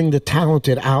me bring the talent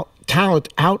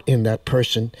out in that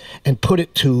person and put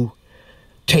it to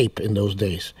tape in those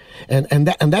days. And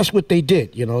that's what they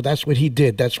did, that's what he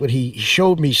did. That's what he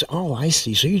showed me. Oh, I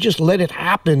see. So you just let it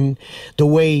happen the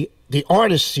way the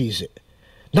artist sees it.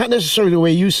 Not necessarily the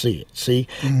way you see it, see?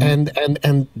 Mm-hmm.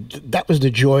 And that was the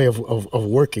joy of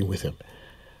working with him.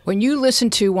 When you listen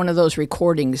to one of those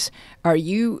recordings,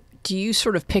 do you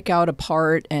sort of pick out a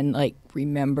part and like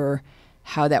remember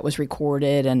how that was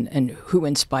recorded and who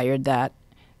inspired that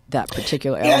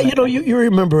particular element? Yeah, you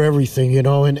remember everything, and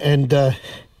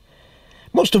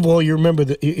most of all, you remember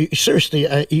seriously,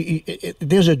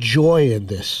 there's a joy in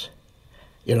this,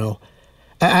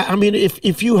 I mean,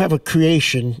 if you have a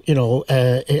creation, you know,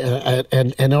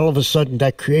 and all of a sudden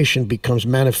that creation becomes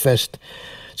manifest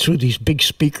through these big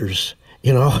speakers,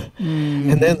 you know,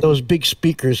 and then those big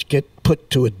speakers get put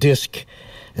to a disc,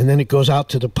 and then it goes out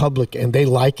to the public, and they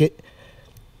like it.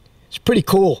 It's pretty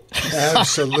cool.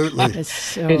 Absolutely.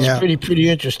 It's pretty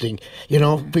interesting, you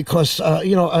know, because,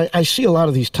 you know, I see a lot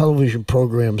of these television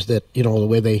programs that, you know, the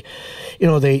way they, you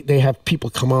know, they have people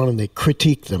come on and they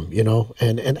critique them, you know,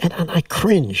 and I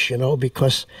cringe, you know,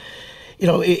 because, you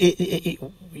know,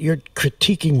 you're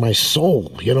critiquing my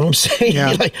soul, you know what I'm saying?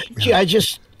 Yeah. Like, gee, I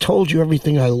just told you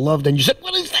everything I loved, and you said,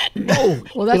 what is that? No.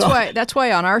 Well, that's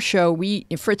why on our show,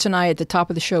 Fritz and I at the top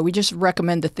of the show, we just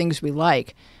recommend the things we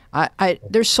like.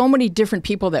 There's so many different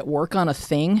people that work on a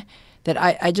thing that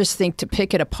I just think to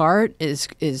pick it apart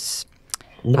is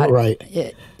not right.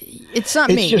 It's not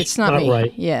me. It's not me.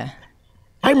 Right. Yeah.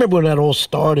 I remember when that all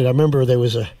started. I remember there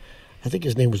was I think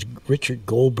his name was Richard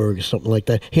Goldberg or something like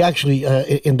that. He actually,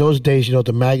 in those days, you know,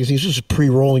 the magazines, this was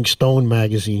pre-Rolling Stone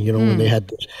magazine, you know, when they had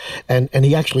this, and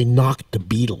he actually knocked the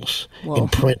Beatles in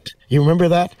print. You remember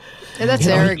that? Yeah, that's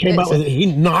Eric. He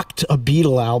knocked a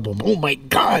Beatle album. Oh my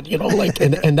God, you know, like,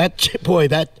 and that, boy,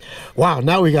 wow,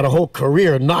 now we got a whole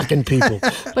career knocking people.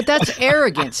 But that's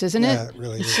arrogance, isn't it? Yeah, it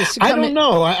really is. I don't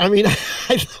know. I mean, I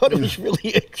thought it was really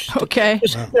interesting. Okay.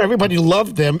 Everybody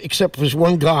loved them except for this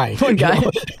one guy. One guy.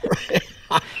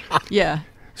 Yeah.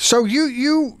 So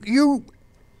you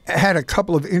had a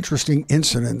couple of interesting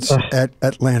incidents at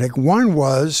Atlantic. One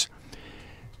was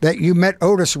that you met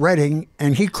Otis Redding,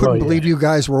 and he couldn't believe you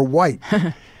guys were white.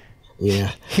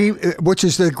 Yeah. Which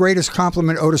is the greatest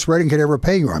compliment Otis Redding could ever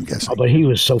pay you, I'm guessing. Oh, but he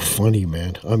was so funny,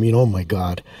 man. I mean, oh my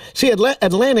God. See,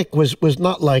 Atlantic was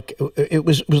not like, it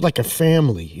was like a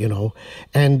family, you know,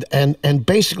 and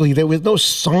basically there was no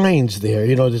signs there,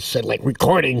 you know, that said like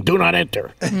recording, do not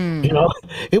enter. You know,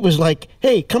 it was like,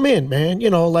 hey, come in, man. You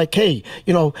know, like, hey,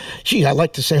 you know, gee, I'd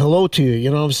like to say hello to you.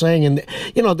 You know what I'm saying? And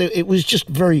you know, it was just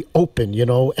very open, you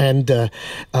know. And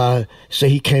so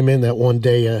he came in that one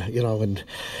day, you know, and.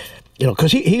 You know,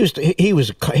 because he used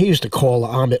to call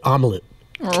omelet.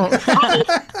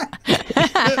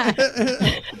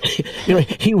 You know,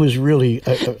 he was really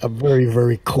a very,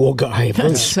 very cool guy.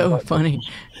 That's so funny.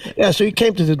 Yeah, so he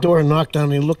came to the door and knocked on,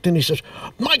 and he looked in. He says,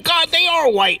 "My God, they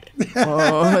are white."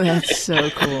 Oh, that's so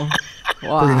cool.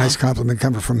 Wow. Pretty nice compliment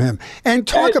coming from him. And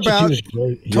talk about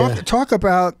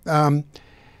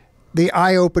the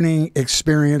eye-opening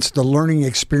experience, the learning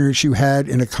experience you had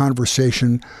in a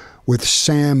conversation with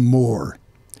Sam Moore.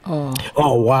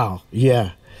 Oh wow,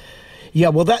 yeah.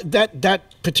 Well, that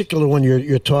particular one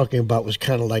you're talking about was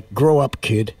kind of like grow up,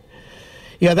 kid.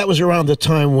 Yeah, that was around the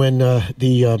time when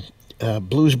the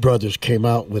Blues Brothers came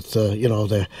out with you know,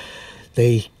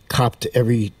 they copped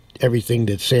everything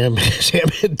that Sam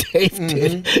and Dave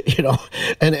did, you know,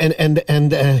 and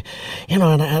you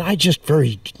know, and I just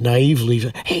very naively,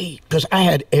 hey, because I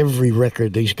had every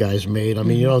record these guys made. I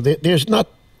mean, you know, there's not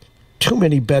too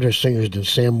many better singers than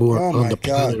Sam Moore on the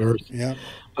planet Earth. Yeah.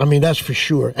 I mean, that's for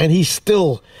sure. And he's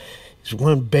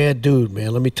one bad dude,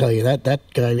 man. Let me tell you, that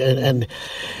guy. And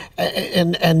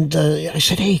I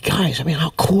said, hey guys, I mean,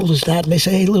 how cool is that? And they say,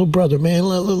 hey, little brother, man,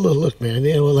 look, man,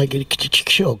 you know, like,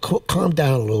 chill, calm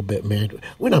down a little bit, man.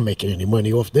 We're not making any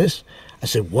money off this. I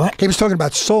said, what? He was talking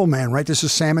about Soul Man, right? This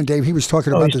is Sam and Dave. He was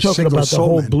talking about the single the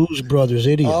whole Blues Brothers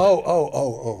idiot.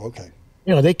 Oh, okay.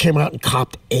 You know, they came out and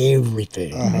copped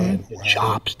everything, man. Wow.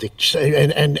 Chopsticks,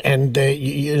 and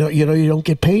you know, you don't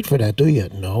get paid for that, do you?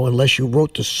 No, unless you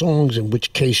wrote the songs. In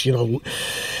which case, you know,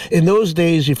 in those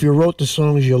days, if you wrote the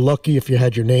songs, you're lucky if you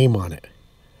had your name on it.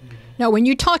 Now, when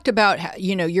you talked about,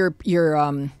 you know, your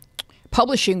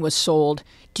publishing was sold,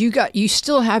 you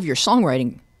still have your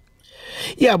songwriting?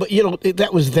 Yeah, but you know,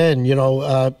 that was then. You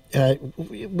know,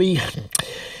 we.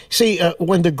 See,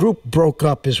 when the group broke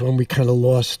up is when we kind of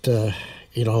lost,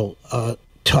 you know,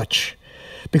 touch,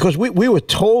 because we were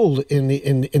told in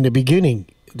the beginning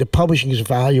the publishing is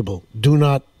valuable. Do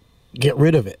not get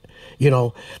rid of it, you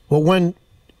know. But when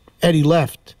Eddie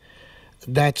left,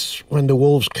 that's when the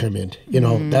wolves come in. You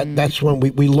know, that's when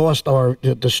we lost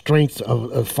the strength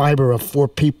of fiber of four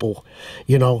people,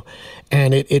 you know,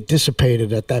 and it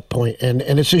dissipated at that point. And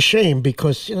it's a shame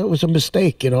because, you know, it was a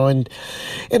mistake, you know. And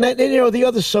you know, the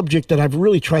other subject that I've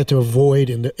really tried to avoid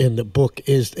in the book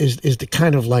is the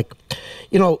kind of like,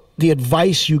 you know, the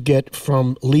advice you get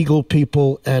from legal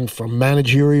people and from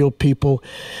managerial people.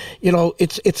 You know,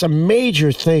 it's a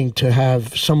major thing to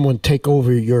have someone take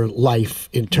over your life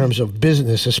in terms of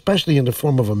business, especially in the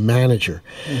form of a manager.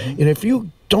 And if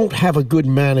you don't have a good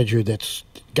manager that's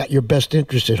got your best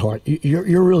interest at heart,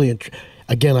 you're really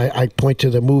again, I point to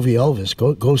the movie Elvis.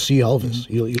 Go see Elvis.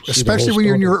 You'll see especially when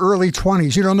you're in your early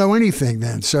 20s. You don't know anything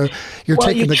then, so you're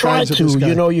taking the guidance of this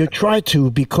guy. You try to,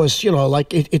 because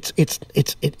like it's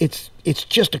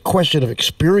just a question of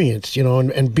experience,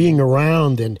 and being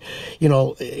around, and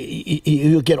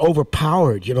you get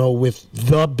overpowered, with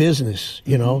the business.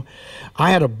 I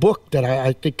had a book that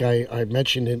I think I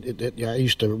mentioned that I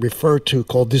used to refer to,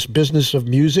 called This Business of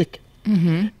Music.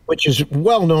 Mm-hmm. Which is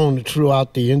well known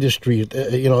throughout the industry.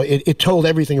 It told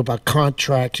everything about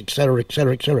contracts, et cetera, et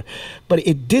cetera, et cetera. But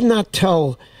it did not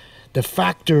tell the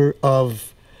factor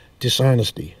of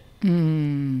dishonesty.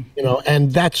 And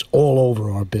that's all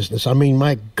over our business. I mean,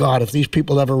 my God, if these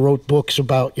people ever wrote books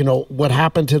about, what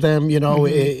happened to them,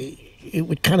 it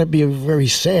would kind of be very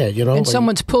sad, And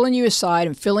someone's pulling you aside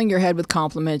and filling your head with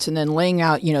compliments and then laying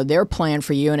out, their plan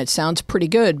for you. And it sounds pretty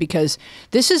good, because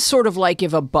this is sort of like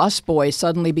if a busboy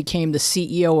suddenly became the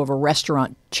CEO of a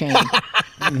restaurant chain.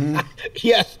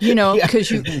 Yes.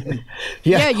 Because you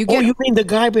get... you mean the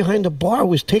guy behind the bar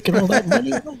was taking all that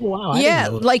money? Oh, wow. Yeah,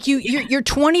 like you're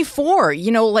 24,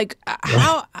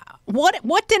 how...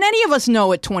 What did any of us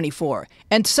know at 24?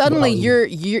 And suddenly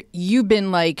you've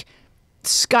been like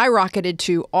skyrocketed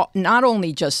to not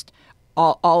only just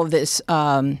all of this,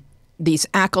 these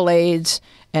accolades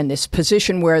and this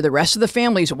position where the rest of the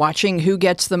family's watching who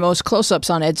gets the most close-ups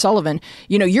on Ed Sullivan.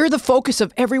 You're the focus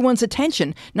of everyone's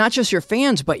attention, not just your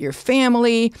fans, but your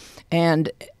family. And,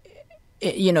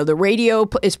 the radio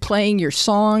is playing your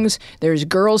songs. There's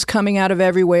girls coming out of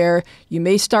everywhere. You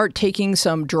may start taking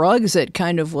some drugs that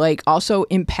kind of like also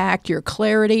impact your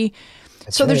clarity.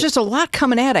 So there's just a lot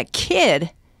coming at a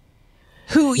kid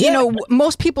who,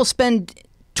 most people spend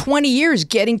 20 years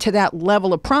getting to that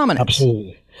level of prominence.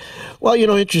 Absolutely. Well,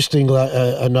 interesting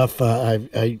enough,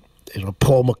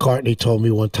 Paul McCartney told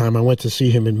me one time, I went to see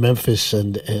him in Memphis,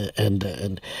 and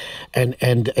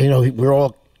we're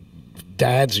all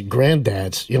dads and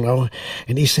granddads,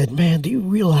 and he said, "Man, do you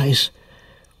realize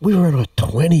we were in our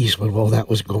 20s when all that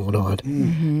was going on?"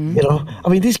 Mm-hmm. I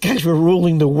mean, these guys were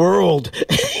ruling the world,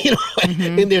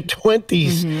 in their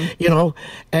 20s,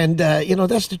 and,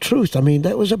 that's the truth. I mean,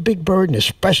 that was a big burden,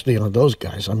 especially on those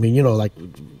guys. I mean,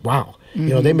 wow.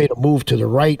 They made a move to the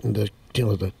right, and the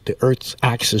Earth's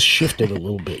axis shifted a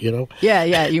little bit,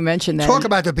 Yeah, you mentioned that. Talk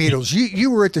about the Beatles.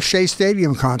 You were at the Shea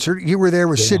Stadium concert. You were there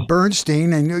with Sid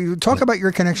Bernstein, and you talk about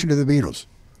your connection to the Beatles.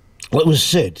 Well, it was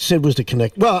Sid. Sid was the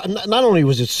connect. Well, not only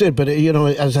was it Sid, but,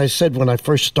 as I said, when I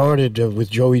first started with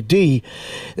Joey D,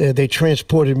 they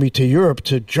transported me to Europe,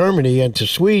 to Germany and to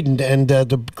Sweden, and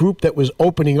the group that was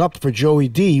opening up for Joey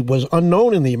D was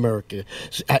unknown in the America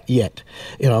yet.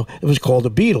 It was called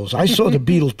the Beatles. I saw the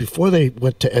Beatles before they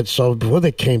went to Ed Sullivan, before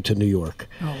they came to New York.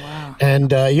 Oh, wow.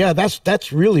 And,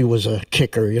 that's really was a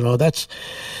kicker.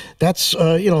 That's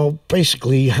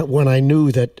basically when I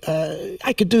knew that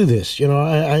I could do this.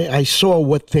 I saw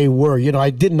what they were.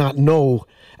 I did not know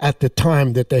at the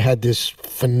time that they had this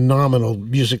phenomenal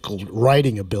musical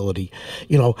writing ability,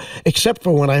 except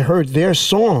for when I heard their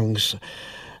songs.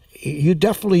 You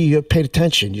definitely paid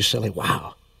attention. You said, like,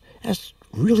 wow, that's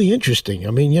really interesting.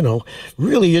 I mean,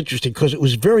 really interesting, because it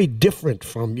was very different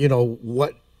from,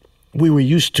 what we were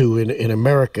used to in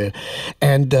America.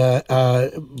 And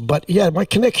but yeah, my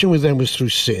connection with them was through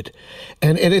Sid.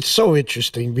 And it's so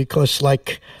interesting because,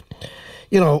 like,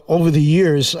 over the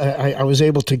years, I was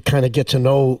able to kind of get to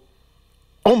know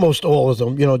almost all of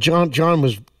them. John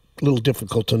was a little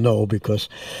difficult to know because,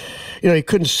 he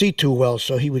couldn't see too well,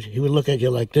 so he would look at you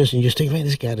like this, and you just think, man,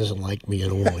 this guy doesn't like me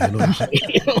at all. Right?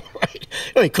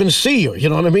 He couldn't see you. You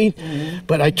know what I mean? Mm-hmm.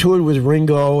 But I toured with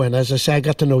Ringo, and as I say, I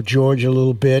got to know George a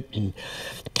little bit, and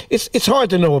it's hard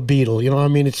to know a Beatle. I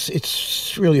mean,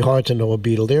 it's really hard to know a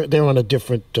Beatle. They're on a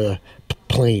different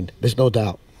plane. There's no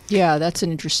doubt. Yeah, that's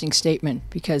an interesting statement,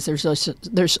 because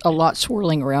there's a lot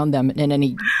swirling around them in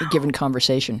any given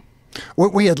conversation.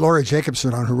 We had Laura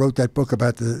Jacobson on, who wrote that book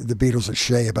about the Beatles at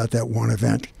Shea, about that one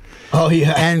event. Oh,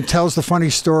 yeah. And tells the funny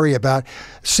story about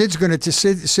Sid,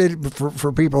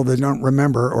 for people that don't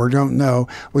remember or don't know,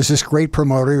 was this great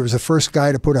promoter. He was the first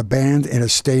guy to put a band in a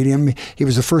stadium. He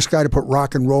was the first guy to put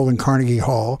rock and roll in Carnegie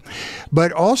Hall.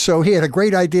 But also, he had a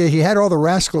great idea. He had all the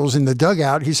Rascals in the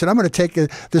dugout. He said, I'm going to take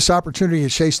this opportunity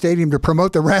at Shea Stadium to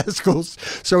promote the Rascals.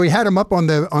 So he had them up on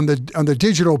the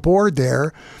digital board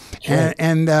there. Sure.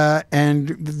 And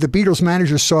the Beatles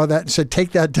manager saw that and said,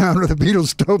 take that down or the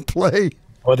Beatles don't play.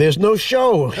 Well, there's no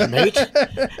show, mate.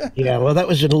 Yeah, well, that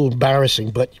was a little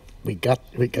embarrassing, but we got.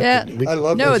 Yeah, I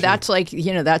love. No, that's like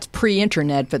that's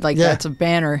pre-internet, but that's a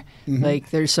banner. Mm-hmm.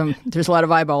 Like there's a lot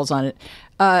of eyeballs on it,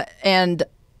 and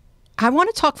I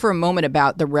want to talk for a moment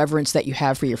about the reverence that you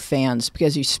have for your fans,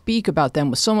 because you speak about them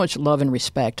with so much love and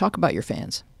respect. Talk about your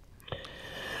fans.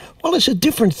 Well, it's a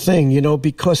different thing,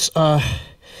 because, I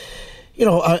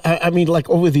mean, like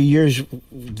over the years,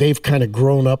 they've kind of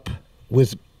grown up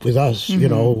with us,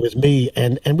 with me,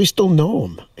 and we still know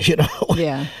them,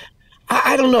 Yeah.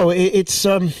 I don't know. It's,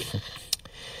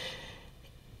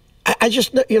 I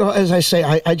just, as I say,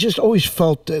 I just always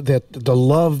felt that the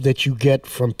love that you get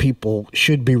from people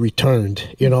should be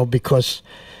returned, because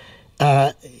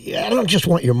I don't just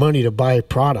want your money to buy a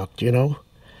product,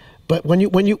 But when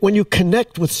you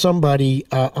connect with somebody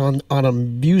on a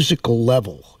musical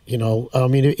level, I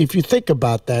mean, if you think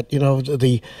about that,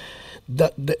 the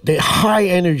high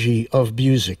energy of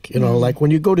music, like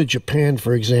when you go to Japan,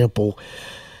 for example,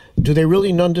 do they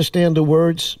really understand the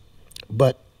words?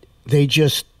 But they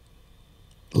just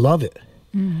love it.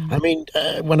 I mean,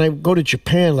 when I go to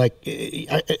Japan, like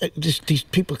these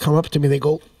people come up to me, they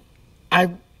go,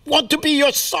 "I want to be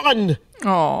your son."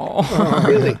 Oh,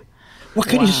 really? What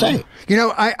can you say?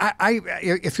 I,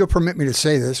 if you'll permit me to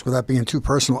say this without being too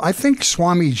personal, I think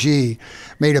Swami G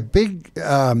made a big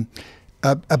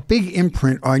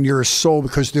imprint on your soul,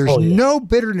 because there's no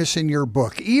bitterness in your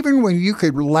book, even when you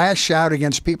could lash out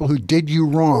against people who did you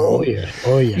wrong.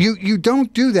 Oh yeah. You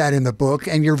don't do that in the book,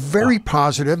 and you're very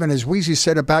positive. And as Weezy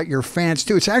said about your fans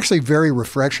too, it's actually very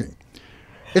refreshing.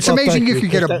 It's amazing you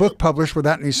could get a book published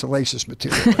without any salacious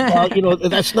material. Well,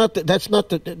 that's not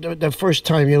the first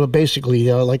time.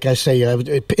 Basically, like I say,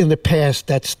 in the past,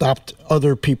 that stopped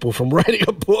other people from writing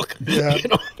a book. Yeah.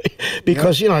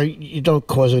 Because you don't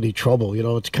cause any trouble.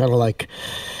 It's kind of like,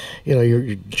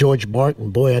 you're George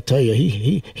Martin. Boy, I tell you,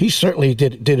 he certainly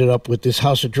did it up with this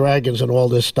House of Dragons and all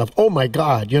this stuff. Oh my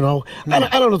God, I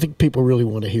don't think people really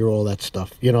want to hear all that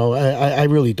stuff. I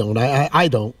really don't. I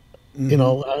don't.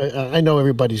 I know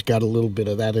everybody's got a little bit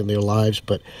of that in their lives,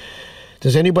 but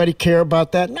does anybody care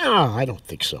about that? No, I don't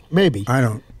think so. Maybe. I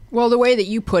don't. Well, the way that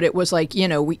you put it was like,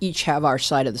 we each have our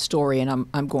side of the story, and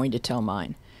I'm going to tell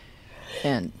mine.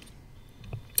 And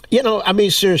I mean,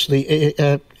 seriously,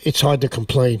 it's hard to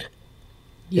complain.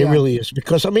 Yeah. It really is,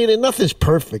 because I mean, nothing's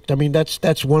perfect. I mean,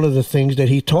 that's one of the things that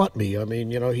he taught me. I mean,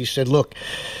 he said, look,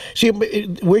 see,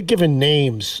 we're given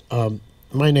names.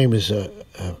 My name is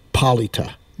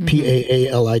Palita.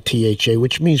 Paalita,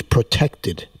 which means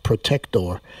protected,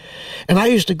 protector. And I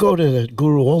used to go to the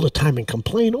guru all the time and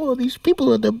complain, these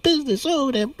people are the business,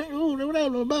 they're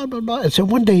blah, blah, blah. And so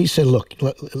one day he said, look,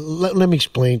 let me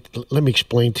explain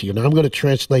to you. Now I'm going to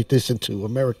translate this into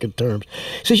American terms.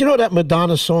 He says, that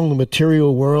Madonna song, The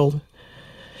Material World?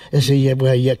 I said,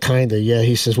 yeah, kind of, yeah.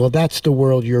 He says, well, that's the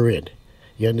world you're in.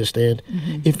 You understand?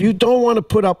 Mm-hmm. If you don't want to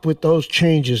put up with those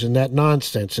changes and that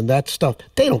nonsense and that stuff,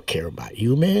 they don't care about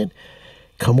you, man.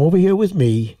 Come over here with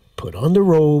me, put on the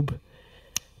robe,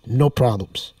 no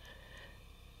problems.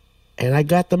 And I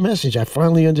got the message. I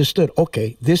finally understood.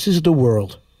 Okay, this is the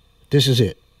world. This is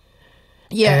it.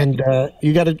 Yeah. And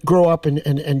you got to grow up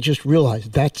and just realize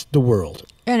that's the world.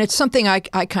 And it's something I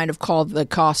kind of call the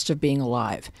cost of being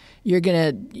alive. You're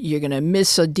gonna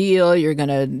miss a deal. You're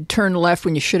gonna turn left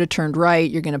when you should have turned right.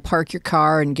 You're gonna park your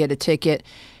car and get a ticket.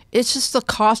 It's just the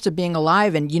cost of being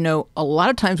alive. And, a lot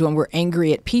of times when we're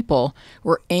angry at people,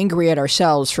 we're angry at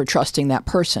ourselves for trusting that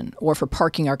person or for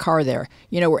parking our car there.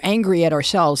 We're angry at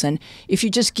ourselves. And if you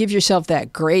just give yourself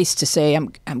that grace to say,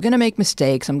 I'm going to make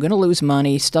mistakes, I'm going to lose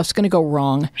money, stuff's going to go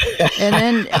wrong, and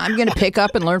then I'm going to pick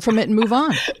up and learn from it and move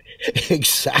on.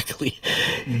 Exactly.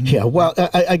 Mm-hmm. Yeah. Well,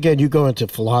 again, you go into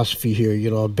philosophy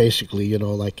here, basically,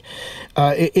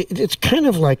 it's kind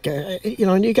of like,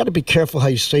 and you got to be careful how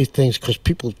you say things because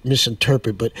people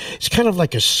misinterpret, but it's kind of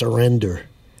like a surrender.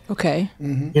 Okay.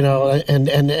 Mm-hmm.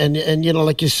 And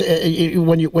like you say,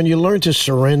 when you learn to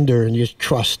surrender and you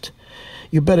trust,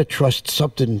 you better trust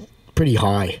something pretty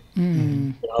high.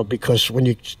 Mm. Because when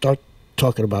you start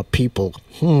talking about people,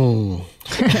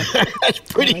 that's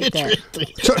pretty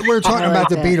interesting. So we're talking about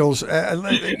the Beatles,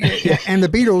 and the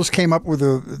Beatles came up with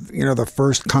the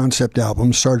first concept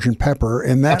album, Sgt. Pepper,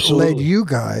 and that led you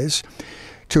guys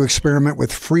to experiment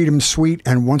with Freedom Suite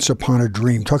and Once Upon a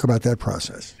Dream. Talk about that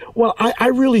process. Well, I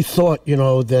really thought,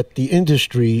 that the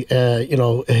industry,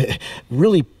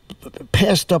 really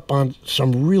passed up on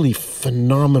some really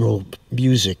phenomenal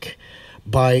music.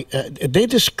 They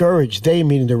discouraged,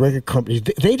 meaning the record companies,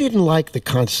 they didn't like the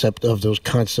concept of those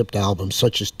concept albums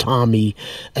such as Tommy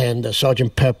and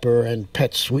Sgt. Pepper and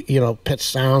Pet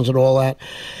Sounds and all that.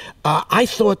 I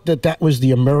thought that was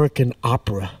the American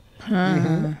opera.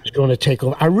 Mm-hmm. Was going to take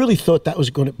over. I really thought that was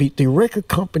going to be, the record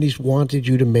companies wanted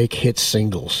you to make hit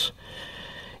singles.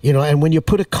 You know, and when you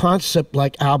put a concept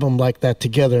like album like that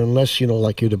together, unless, you know,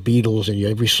 like you're the Beatles and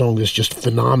every song is just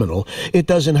phenomenal, it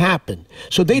doesn't happen.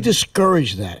 So they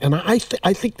discourage that. And I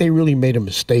think they really made a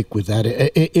mistake with that.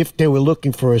 If they were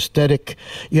looking for aesthetic,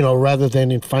 you know, rather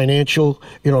than in financial,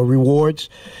 you know, rewards,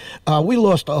 we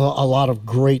lost a lot of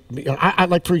great, I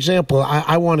like, for example,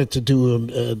 I wanted to do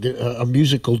a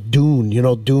musical Dune, you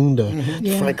know, Dune,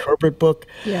 the Frank Herbert book.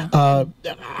 Yeah.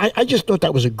 I just thought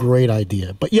that was a great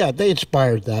idea. But yeah, they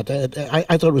inspired that.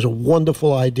 I thought it was a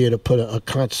wonderful idea to put a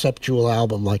conceptual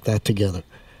album like that together.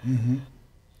 Mm-hmm.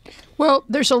 Well,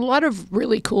 there's a lot of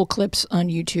really cool clips on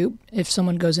YouTube. If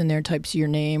someone goes in there and types your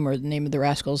name or the name of the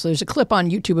Rascals, there's a clip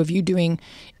on YouTube of you doing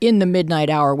In the Midnight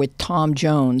Hour with Tom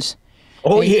Jones.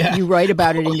 Oh, and yeah. You write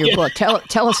about it in your book.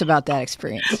 Tell us about that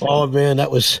experience. Oh, man, that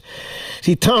was...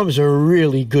 See, Tom's a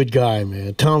really good guy,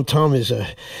 man. Tom is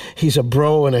he's a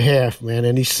bro and a half, man,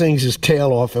 and he sings his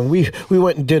tail off. And we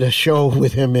went and did a show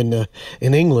with him in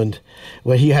England,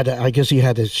 where I guess he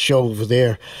had his show over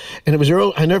there. And it was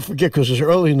early, I never forget, because it was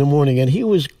early in the morning, and he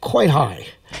was quite high.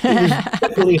 He was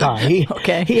really high.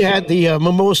 He had the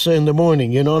mimosa in the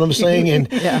morning, you know what I'm saying?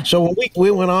 And so when we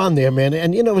went on there, man,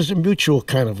 and, you know, it was a mutual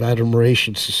kind of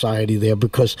admiration society there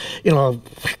because, you know,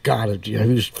 God, you know,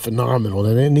 he was phenomenal.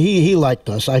 And he liked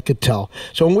us, I could tell.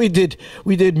 So when we did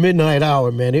Midnight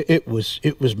Hour, man, it was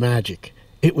magic.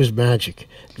 It was magic.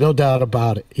 No doubt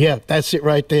about it. Yeah, that's it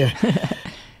right there.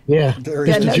 Yeah,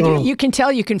 you can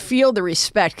tell, you can feel the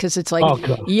respect because it's like,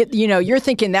 you know, you're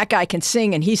thinking that guy can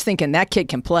sing and he's thinking that kid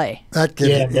can play. That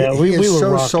kid, we were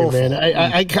so rocking, soulful. man.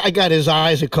 I got his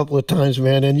eyes a couple of times,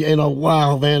 man, and, you know,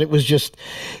 wow, man, it was just,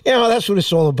 you know, that's what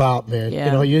it's all about, man. Yeah.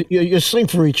 You know, you sing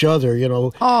for each other, you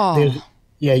know. Oh.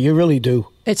 Yeah, you really do.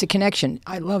 It's a connection.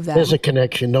 I love that. There's a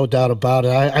connection, no doubt about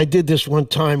it. I did this one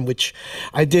time, which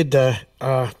I did a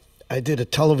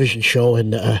television show,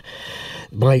 and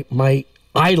my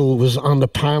idol was on the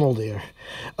panel there.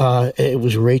 It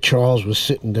was Ray Charles was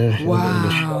sitting there.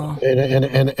 Wow.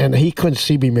 And he couldn't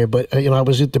see me, man. But you know, I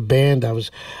was at the band. I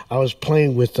was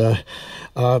playing with the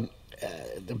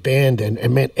band,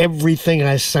 and man, everything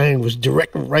I sang was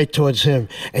directed right towards him.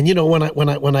 And you know,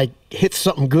 when I hit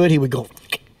something good, he would go.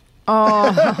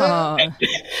 Oh,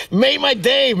 made my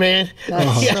day, man.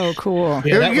 That's so cool.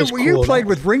 Yeah, that was you cool. played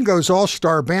with Ringo's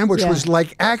All-Star Band, which was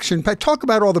like action. Talk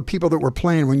about all the people that were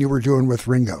playing when you were doing with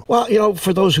Ringo. Well, you know,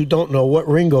 for those who don't know, what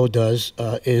Ringo does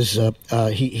is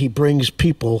he brings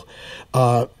people,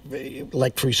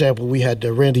 like, for example, we had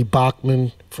Randy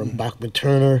Bachman from Bachman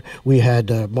Turner. We had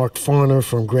Mark Farner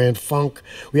from Grand Funk.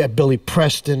 We had Billy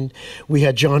Preston. We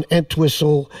had John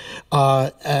Entwistle.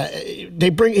 He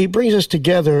brings us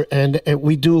together, and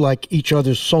we do like each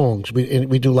other's songs.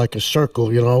 We do like a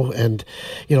circle, you know. And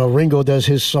you know, Ringo does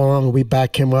his song, we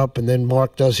back him up, and then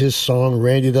Mark does his song,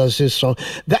 Randy does his song.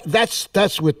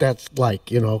 That's what that's like,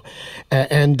 you know.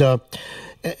 And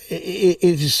it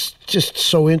is just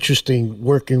so interesting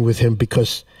working with him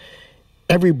because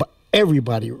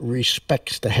everybody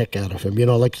respects the heck out of him. You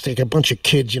know, like a bunch of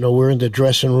kids, you know, we're in the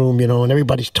dressing room, you know, and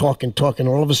everybody's talking. And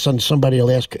all of a sudden somebody will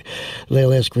ask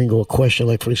Ringo a question,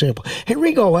 like, for example, hey,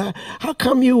 Ringo, how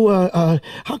come you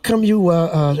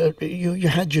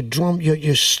had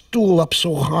your stool up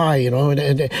so high, you know?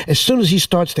 And as soon as he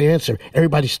starts to answer,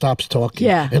 everybody stops talking.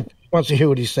 Yeah. And wants to hear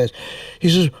what he says. He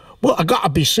says, well, I got to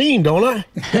be seen, don't I?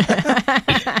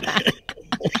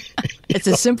 It's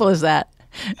as simple as that.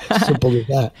 Simple as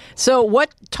that. So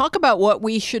talk about what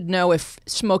we should know if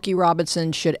Smokey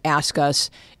Robinson should ask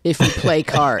us if we play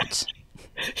cards.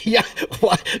 Yeah,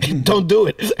 well, don't do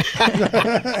it.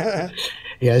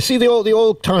 Yeah, see, the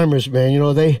old timers, man, you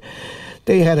know, they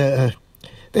had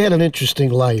an interesting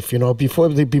life, you know. Before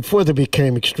they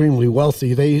became extremely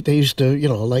wealthy, they used to, you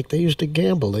know, like they used to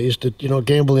gamble. They used to, you know,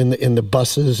 gamble in the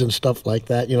buses and stuff like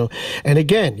that, you know. And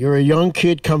again, you're a young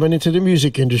kid coming into the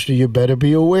music industry. You better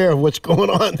be aware of what's going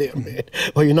on there, man,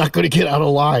 or you're not going to get out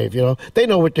alive. You know, they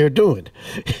know what they're doing.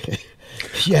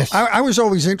 Yes. I was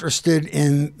always interested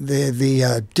in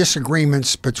the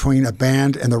disagreements between a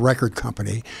band and the record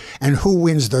company and who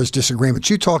wins those disagreements.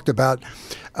 You talked about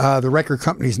the record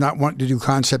companies not wanting to do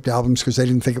concept albums because they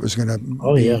didn't think it was going to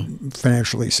be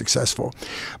financially successful.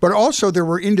 But also there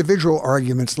were individual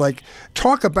arguments, like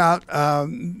talk about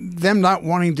them not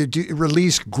wanting to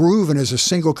release Groovin as a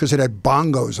single because it had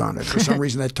bongos on it. For some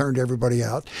reason that turned everybody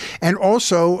out. And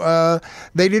also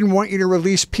they didn't want you to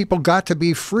release People Got to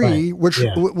Be Free, which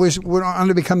went on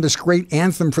to become this great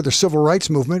anthem for the civil rights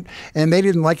movement, and they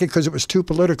didn't like it because it was too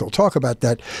political. Talk about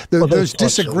that. Those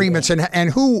disagreements and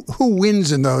who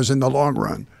wins in those in the long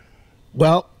run.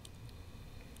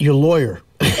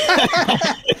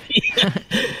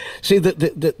 See,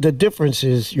 the difference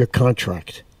is your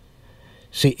contract.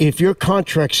 See, if your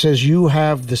contract says you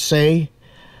have the say,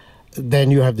 then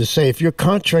you have the say. If your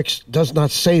contract does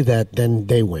not say that, then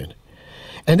they win.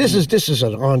 And this is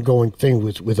an ongoing thing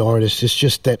with artists. It's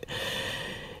just that,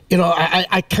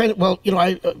 I kind of,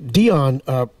 Dion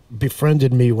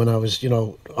befriended me when I was,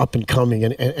 up and coming,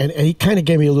 and he kind of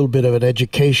gave me a little bit of an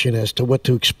education as to what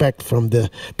to expect from the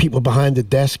people behind the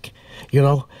desk,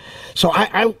 So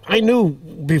I knew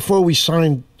before we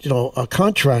signed, a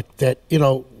contract that,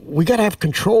 we got to have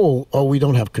control or we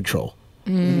don't have control.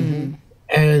 Mm-hmm.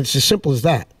 And it's as simple as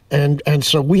that. And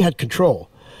so we had control.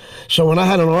 So when I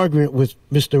had an argument with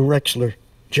Mr. Rexler,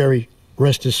 Jerry,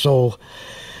 rest his soul,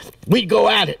 we'd go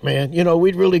at it, man.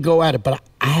 We'd really go at it. But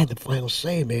I had the final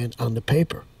say, man, on the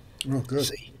paper. Oh, good.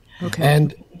 See? Okay.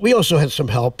 And we also had some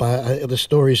help. The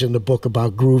stories in the book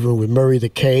about Groovin with Murray the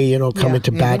K, coming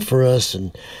to bat for us.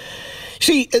 And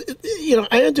see,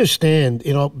 I understand,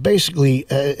 basically,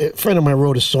 a friend of mine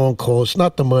wrote a song called "It's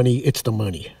Not the Money, It's the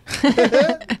Money."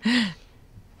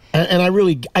 And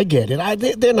I get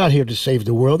it. They're not here to save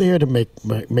the world. They're here to make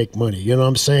money. You know what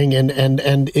I'm saying?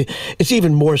 And it's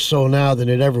even more so now than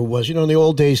it ever was. In the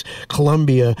old days,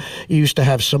 Columbia used to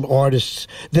have some artists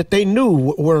that they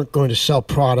knew weren't going to sell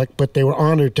product, but they were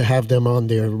honored to have them on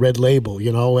their red label.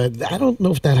 And I don't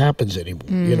know if that happens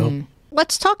anymore.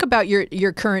 Let's talk about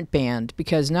your current band,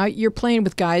 because now you're playing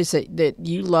with guys that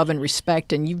you love and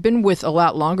respect, and you've been with a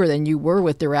lot longer than you were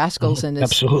with the Rascals and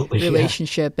this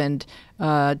relationship. Yeah. And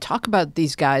talk about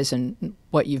these guys and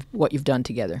what you've done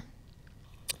together.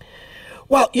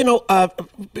 Well,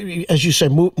 as you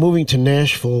said, moving to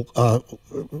Nashville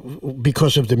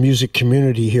because of the music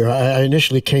community here, I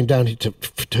initially came down here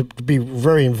to be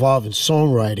very involved in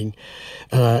songwriting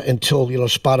until,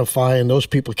 Spotify and those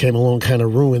people came along, kind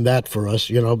of ruined that for us,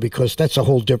 because that's a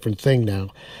whole different thing now.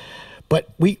 But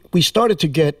we started to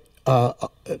get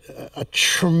a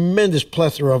tremendous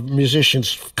plethora of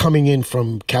musicians coming in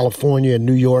from California and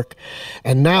New York,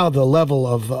 and now the level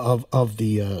of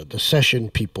the session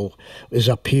people is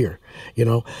up here.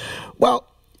 Well,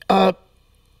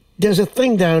 there's a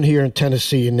thing down here in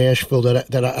Tennessee, in Nashville,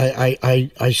 that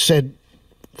I said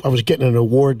I was getting an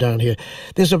award down here.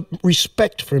 There's a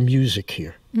respect for music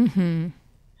here. Mm-hmm.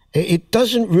 It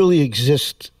doesn't really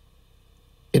exist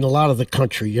in a lot of the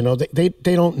country.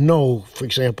 They don't know, for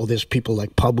example, there's people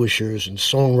like publishers and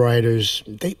songwriters.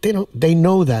 They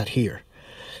know that here.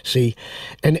 See?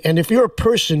 And if you're a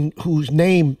person whose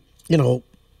name,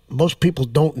 most people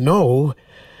don't know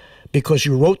because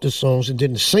you wrote the songs and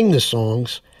didn't sing the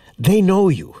songs, they know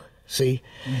you. See?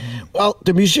 Mm-hmm. Well,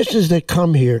 the musicians that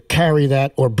come here carry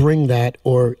that or bring that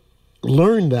or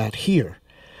learn that here.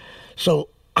 So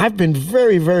I've been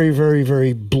very, very, very,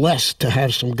 very blessed to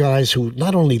have some guys who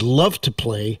not only love to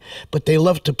play, but they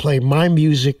love to play my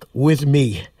music with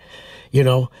me.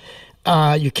 You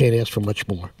can't ask for much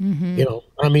more.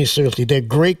 Mm-hmm. Seriously, they're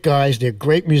great guys, they're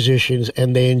great musicians,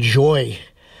 and they enjoy.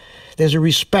 There's a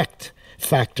respect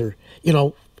factor.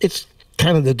 It's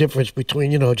kind of the difference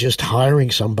between, just hiring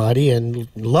somebody and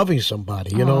loving somebody.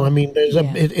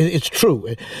 It's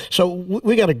true. So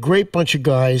we got a great bunch of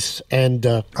guys. And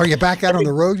are you back out on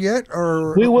the road yet?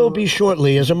 Or we will be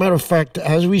shortly. As a matter of fact,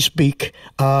 as we speak,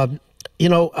 I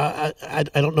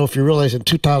don't know if you realize, in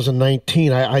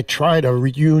 2019, I tried a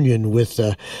reunion with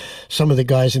some of the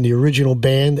guys in the original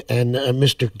band, and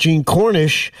Mr. Gene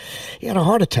Cornish, he had a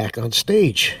heart attack on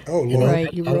stage. Oh,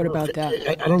 right. You wrote about that.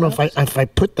 I don't know if I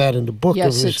put that in the book.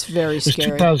 Yes, it's very scary.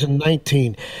 It was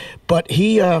 2019, but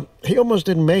he almost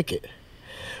didn't make it.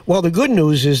 Well, the good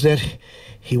news is that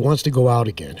he wants to go out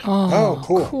again. Oh,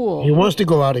 cool. He wants to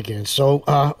go out again. So,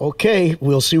 okay,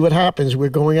 we'll see what happens. We're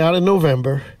going out in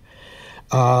November.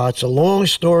 It's a long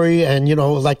story, and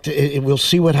we'll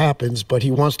see what happens. But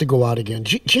he wants to go out again.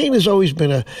 Gene has always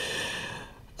been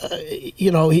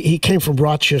he came from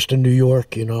Rochester, New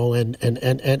York, and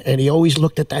he always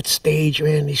looked at that stage,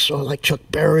 man. He saw like Chuck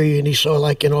Berry, and he saw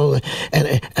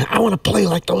and I want to play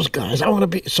like those guys. I want to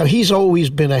be. So he's always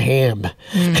been a ham,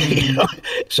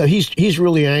 So he's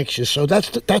really anxious. So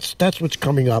that's what's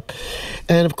coming up,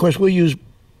 and of course we'll use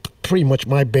pretty much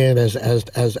my band as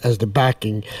the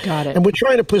backing. Got it. And we're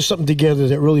trying to put something together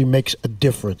that really makes a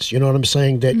difference. You know what I'm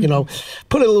saying? That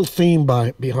put a little theme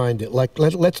behind it. Like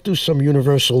let's do some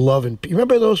universal love, and you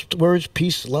remember those words: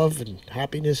 peace, love, and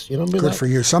happiness. Good for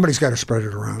you. Somebody's got to spread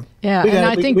it around. Yeah,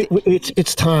 I think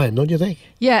it's time, don't you think?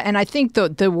 Yeah, and I think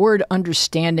the word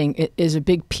understanding is a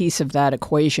big piece of that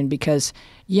equation, because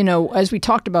as we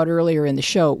talked about earlier in the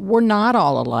show, we're not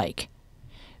all alike.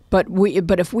 But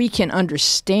if we can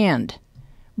understand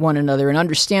one another and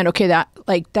understand, okay,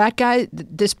 that guy,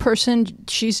 this person,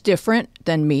 she's different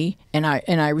than me, and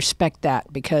I respect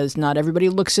that, because not everybody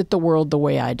looks at the world the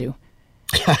way I do.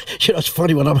 It's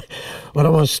funny when I'm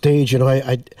on stage,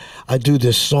 I do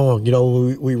this song.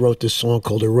 We wrote this song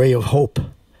called "A Ray of Hope."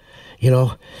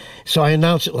 So I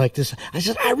announce it like this. I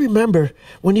said, I remember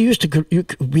when you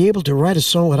could be able to write a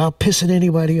song without pissing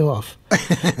anybody off.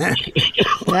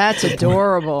 That's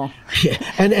adorable. Yeah.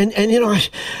 And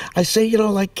I say,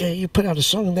 you put out a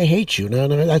song and they hate you. No,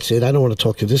 that's it. I don't want to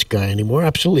talk to this guy anymore.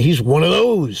 Absolutely. He's one of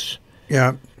those.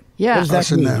 Yeah. Yeah. What does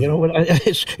that mean?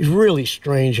 It's really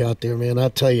strange out there, man.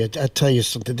 I'll tell you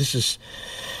something. This is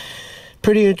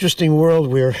pretty interesting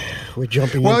world we're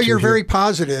jumping into. Well, you're here. very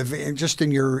positive just in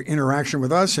your interaction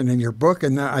with us and in your book,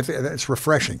 and I think that's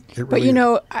refreshing. But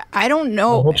I don't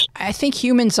know. I think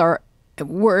humans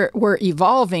we're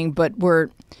evolving, but we're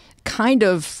kind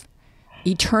of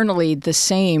eternally the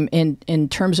same in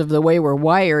terms of the way we're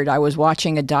wired. I was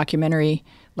watching a documentary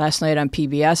last night on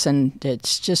PBS, and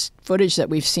it's just footage that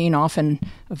we've seen often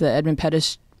of the Edmund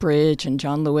Pettus Bridge and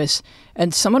John Lewis,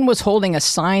 and someone was holding a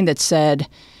sign that said,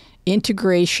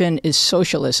 "Integration is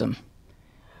socialism,"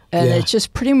 and it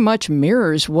just pretty much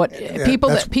mirrors what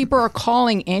people are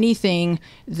calling anything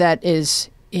that is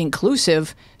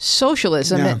inclusive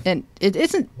socialism, and it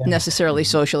isn't necessarily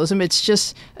socialism. It's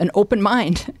just an open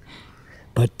mind.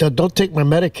 But don't take my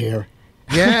Medicare.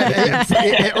 Yeah,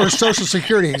 or Social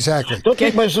Security, exactly. Don't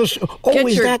take my Social. Oh,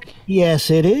 is that? Yes,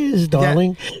 it is,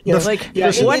 darling. Yeah.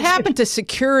 What happened to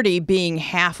security being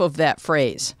half of that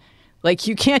phrase? Like,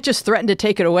 you can't just threaten to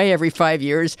take it away every 5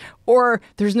 years, or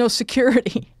there's no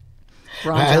security.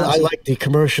 I like the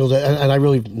commercial, and I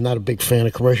really not a big fan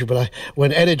of commercial, but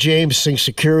when Etta James sings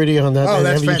security on that. Oh,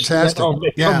 that's fantastic.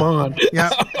 Come on. Yeah.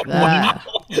 Wow.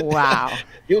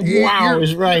 Wow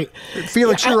is right.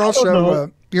 Felix, you're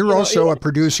also a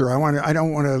producer. I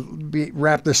don't want to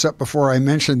wrap this up before I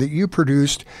mention that you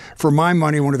produced, for my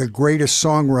money, one of the greatest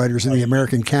songwriters in the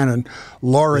American canon,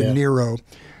 Laura Nyro,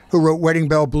 who wrote Wedding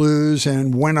Bell Blues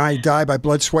and When I Die by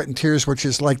Blood, Sweat, and Tears, which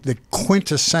is like the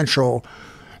quintessential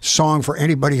song for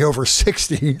anybody over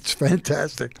 60. It's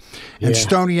fantastic. And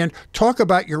Stonian, talk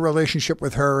about your relationship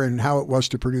with her and how it was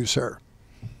to produce her.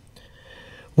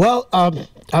 Well,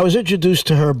 I was introduced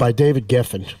to her by David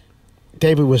Geffen.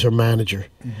 David was her manager.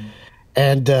 Mm-hmm.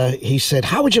 And he said,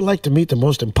 "How would you like to meet the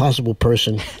most impossible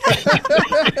person?"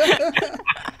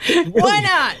 Why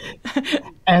not?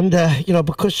 And,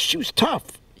 because she was tough.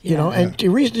 And the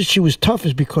reason that she was tough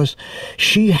is because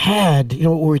she had,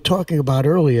 what we were talking about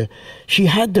earlier, she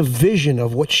had the vision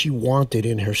of what she wanted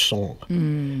in her song.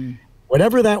 Mm.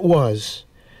 Whatever that was,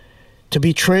 to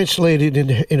be translated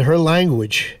in her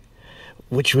language,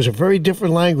 which was a very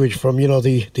different language from,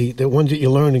 the ones that you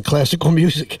learn in classical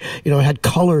music. It had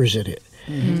colors in it.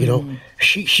 Mm.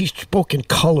 She spoke in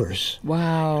colors.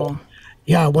 Wow.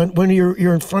 Yeah, when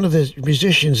you're in front of the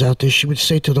musicians out there, she would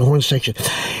say to the horn section,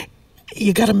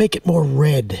 "You got to make it more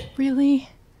red." Really?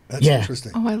 That's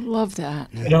interesting. Oh, I love that.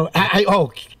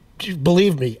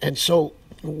 Believe me. And so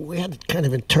we had to kind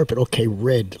of interpret, okay,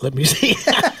 red. Let me see.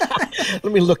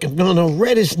 Let me look. No,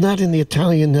 red is not in the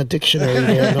Italian dictionary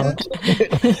there. No.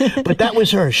 But that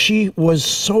was her. She was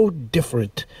so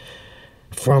different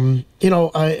from,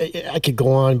 I could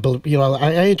go on, but,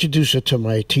 I introduced her to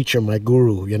my teacher, my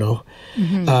guru,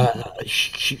 Mm-hmm.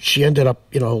 She ended up,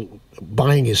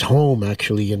 buying his home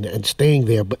actually and staying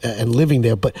there and living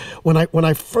there. But when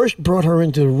I first brought her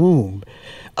into the room,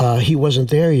 he wasn't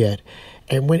there yet.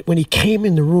 And when he came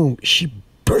in the room, she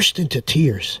burst into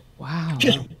tears. Wow.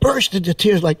 Just burst into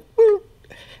tears like,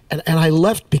 and I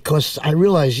left because I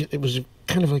realized it was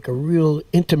kind of like a real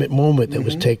intimate moment that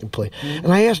was taking place. Mm-hmm.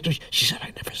 And I asked her, she said,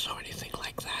 "I never saw anything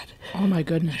like that." Oh my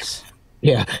goodness.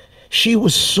 Yeah. She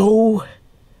was so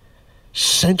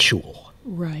sensual.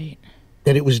 Right.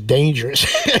 That it was dangerous.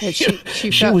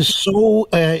 She was so,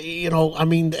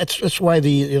 that's why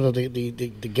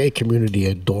the gay community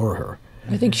adore her.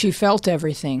 I think she felt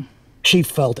everything. She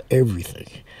felt everything,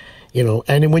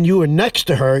 and when you were next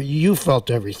to her, you felt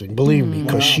everything, believe me,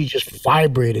 because she just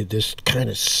vibrated this kind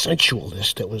of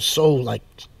sensualness that was so like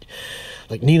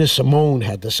Nina Simone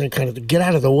had the same kind of, get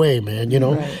out of the way, man,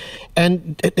 Right.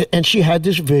 And she had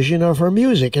this vision of her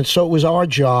music, and so it was our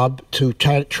job to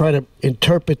try to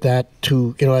interpret that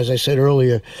to, as I said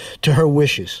earlier, to her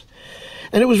wishes.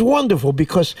 And it was wonderful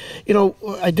because,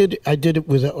 I did it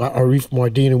with Arif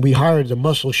Mardin, and we hired the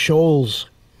Muscle Shoals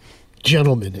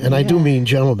gentlemen, and I do mean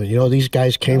gentlemen. These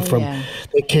guys came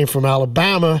they came from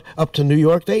Alabama up to New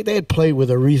York. They had played with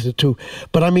Aretha too,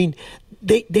 but I mean,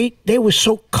 they were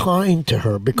so kind to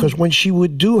her, because when she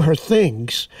would do her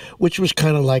things, which was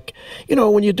kind of like, you know,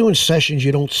 when you're doing sessions,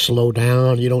 you don't slow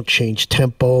down, you don't change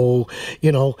tempo,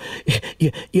 you know.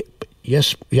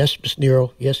 Yes, Miss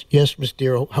Nero. Yes, Miss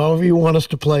Nero. However you want us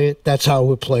to play it, that's how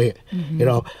we'll play it, you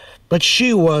know. But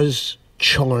she was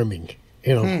charming,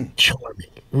 you know, charming,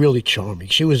 really charming.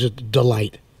 She was a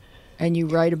delight. And you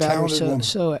write about Talented her woman.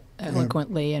 so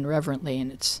eloquently and reverently,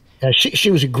 and it's... Yeah,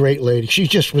 she was a great lady. She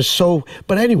just was so.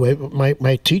 But anyway,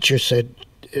 my teacher said,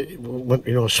 when,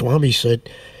 you know, Swami said,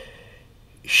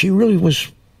 she really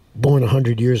was born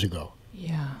 100 years ago.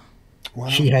 Yeah. Wow.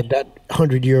 She had that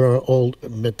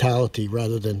 100-year-old mentality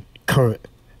rather than current.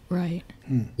 Right.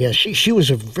 Yeah, she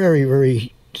was a very,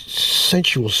 very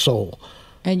sensual soul.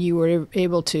 And you were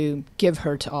able to give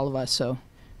her to all of us, so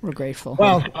we're grateful.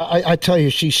 Well, I tell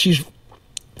you, she's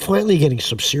finally getting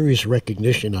some serious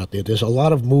recognition out there. There's a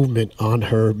lot of movement on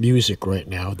her music right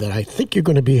now that I think you're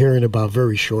going to be hearing about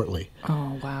very shortly.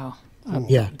 Oh, wow.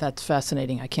 Yeah. That's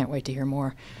fascinating. I can't wait to hear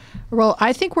more. Well,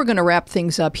 I think we're going to wrap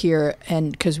things up here,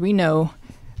 and because we know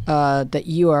that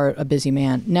you are a busy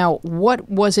man. Now, what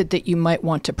was it that you might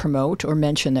want to promote or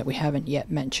mention that we haven't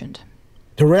yet mentioned?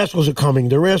 The Rascals are coming.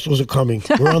 The Rascals are coming.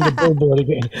 We're on the billboard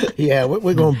again. Yeah,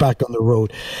 we're going back on the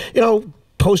road. You know,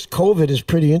 post-COVID is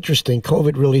pretty interesting.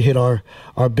 COVID really hit our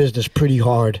business pretty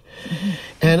hard.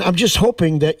 And I'm just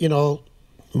hoping that, you know,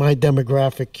 my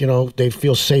demographic, you know, they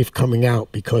feel safe coming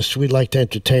out, because we'd like to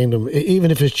entertain them,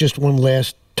 even if it's just one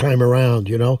last time around,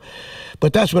 you know.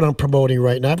 But that's what I'm promoting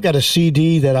right now. I've got a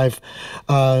CD that I've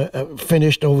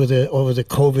finished over the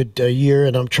COVID year,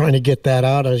 and I'm trying to get that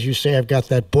out. As you say, I've got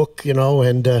that book, you know,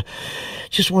 and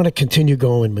just want to continue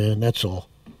going, man. That's all.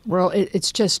 Well,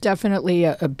 it's just definitely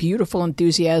a beautiful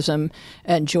enthusiasm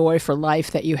and joy for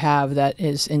life that you have that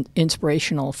is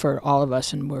inspirational for all of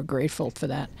us, and we're grateful for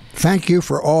that. Thank you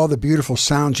for all the beautiful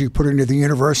sounds you put into the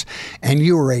universe, and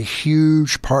you are a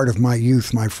huge part of my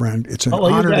youth, my friend. It's an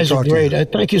honor you guys to talk are great. to you.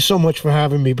 Thank you so much for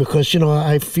having me, because, you know,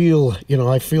 I feel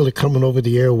it coming over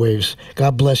the airwaves.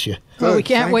 God bless you. Well, we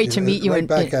can't Thank wait you. to meet you Right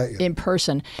back at you. in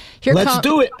person. Let's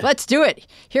do it. Let's do it.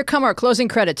 Here come our closing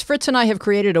credits. Fritz and I have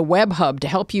created a web hub to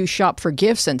help you shop for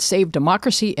gifts and save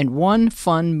democracy in one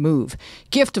fun move.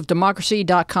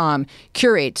 Giftofdemocracy.com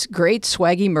curates great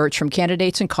swaggy merch from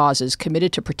candidates and causes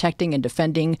committed to protecting and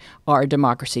defending our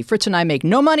democracy. Fritz and I make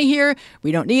no money here.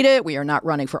 We don't need it. We are not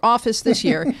running for office this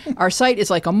year. Our site is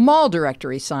like a mall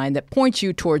directory sign that points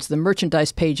you towards the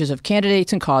merchandise pages of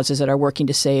candidates and causes that are working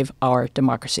to save our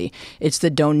democracy. It's the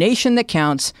donation that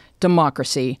counts.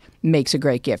 Democracy makes a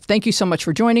great gift. Thank you so much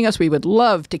for joining us. We would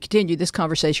love to continue this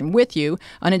conversation with you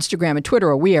on Instagram and Twitter,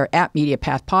 where we are at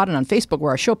MediaPathPod, and on Facebook, where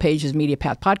our show page is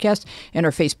MediaPath Podcast, and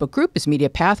our Facebook group is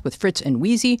MediaPath with Fritz and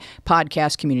Weezy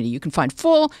Podcast Community. You can find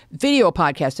full video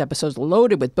podcast episodes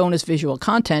loaded with bonus visual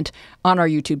content on our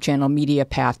YouTube channel,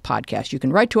 MediaPath Podcast. You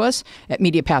can write to us at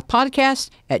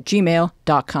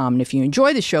MediaPathPodcast@gmail.com. And if you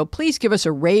enjoy the show, please give us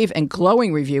a rave and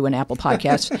glowing review in Apple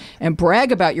Podcasts and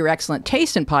brag about your excellent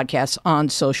taste in podcasts on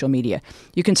social media.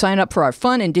 You can sign up for our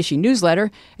fun and dishy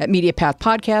newsletter at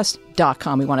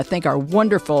MediaPathPodcast.com. We want to thank our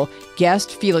wonderful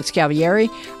guest, Felix Cavaliere.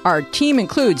 Our team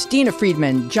includes Dina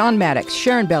Friedman, John Maddox,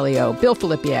 Sharon Bellio, Bill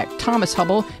Filipiak, Thomas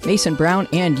Hubble, Mason Brown,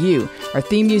 and you. Our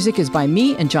theme music is by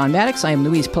me and John Maddox. I am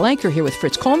Louise Palank. You're here with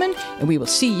Fritz Coleman, and we will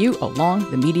see you along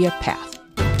the media path.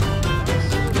 You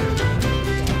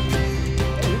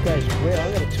guys are great.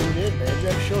 I'm going to tune in, man. You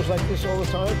have shows like this all the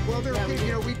time? Well,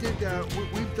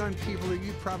 we've done people that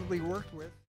you probably worked with.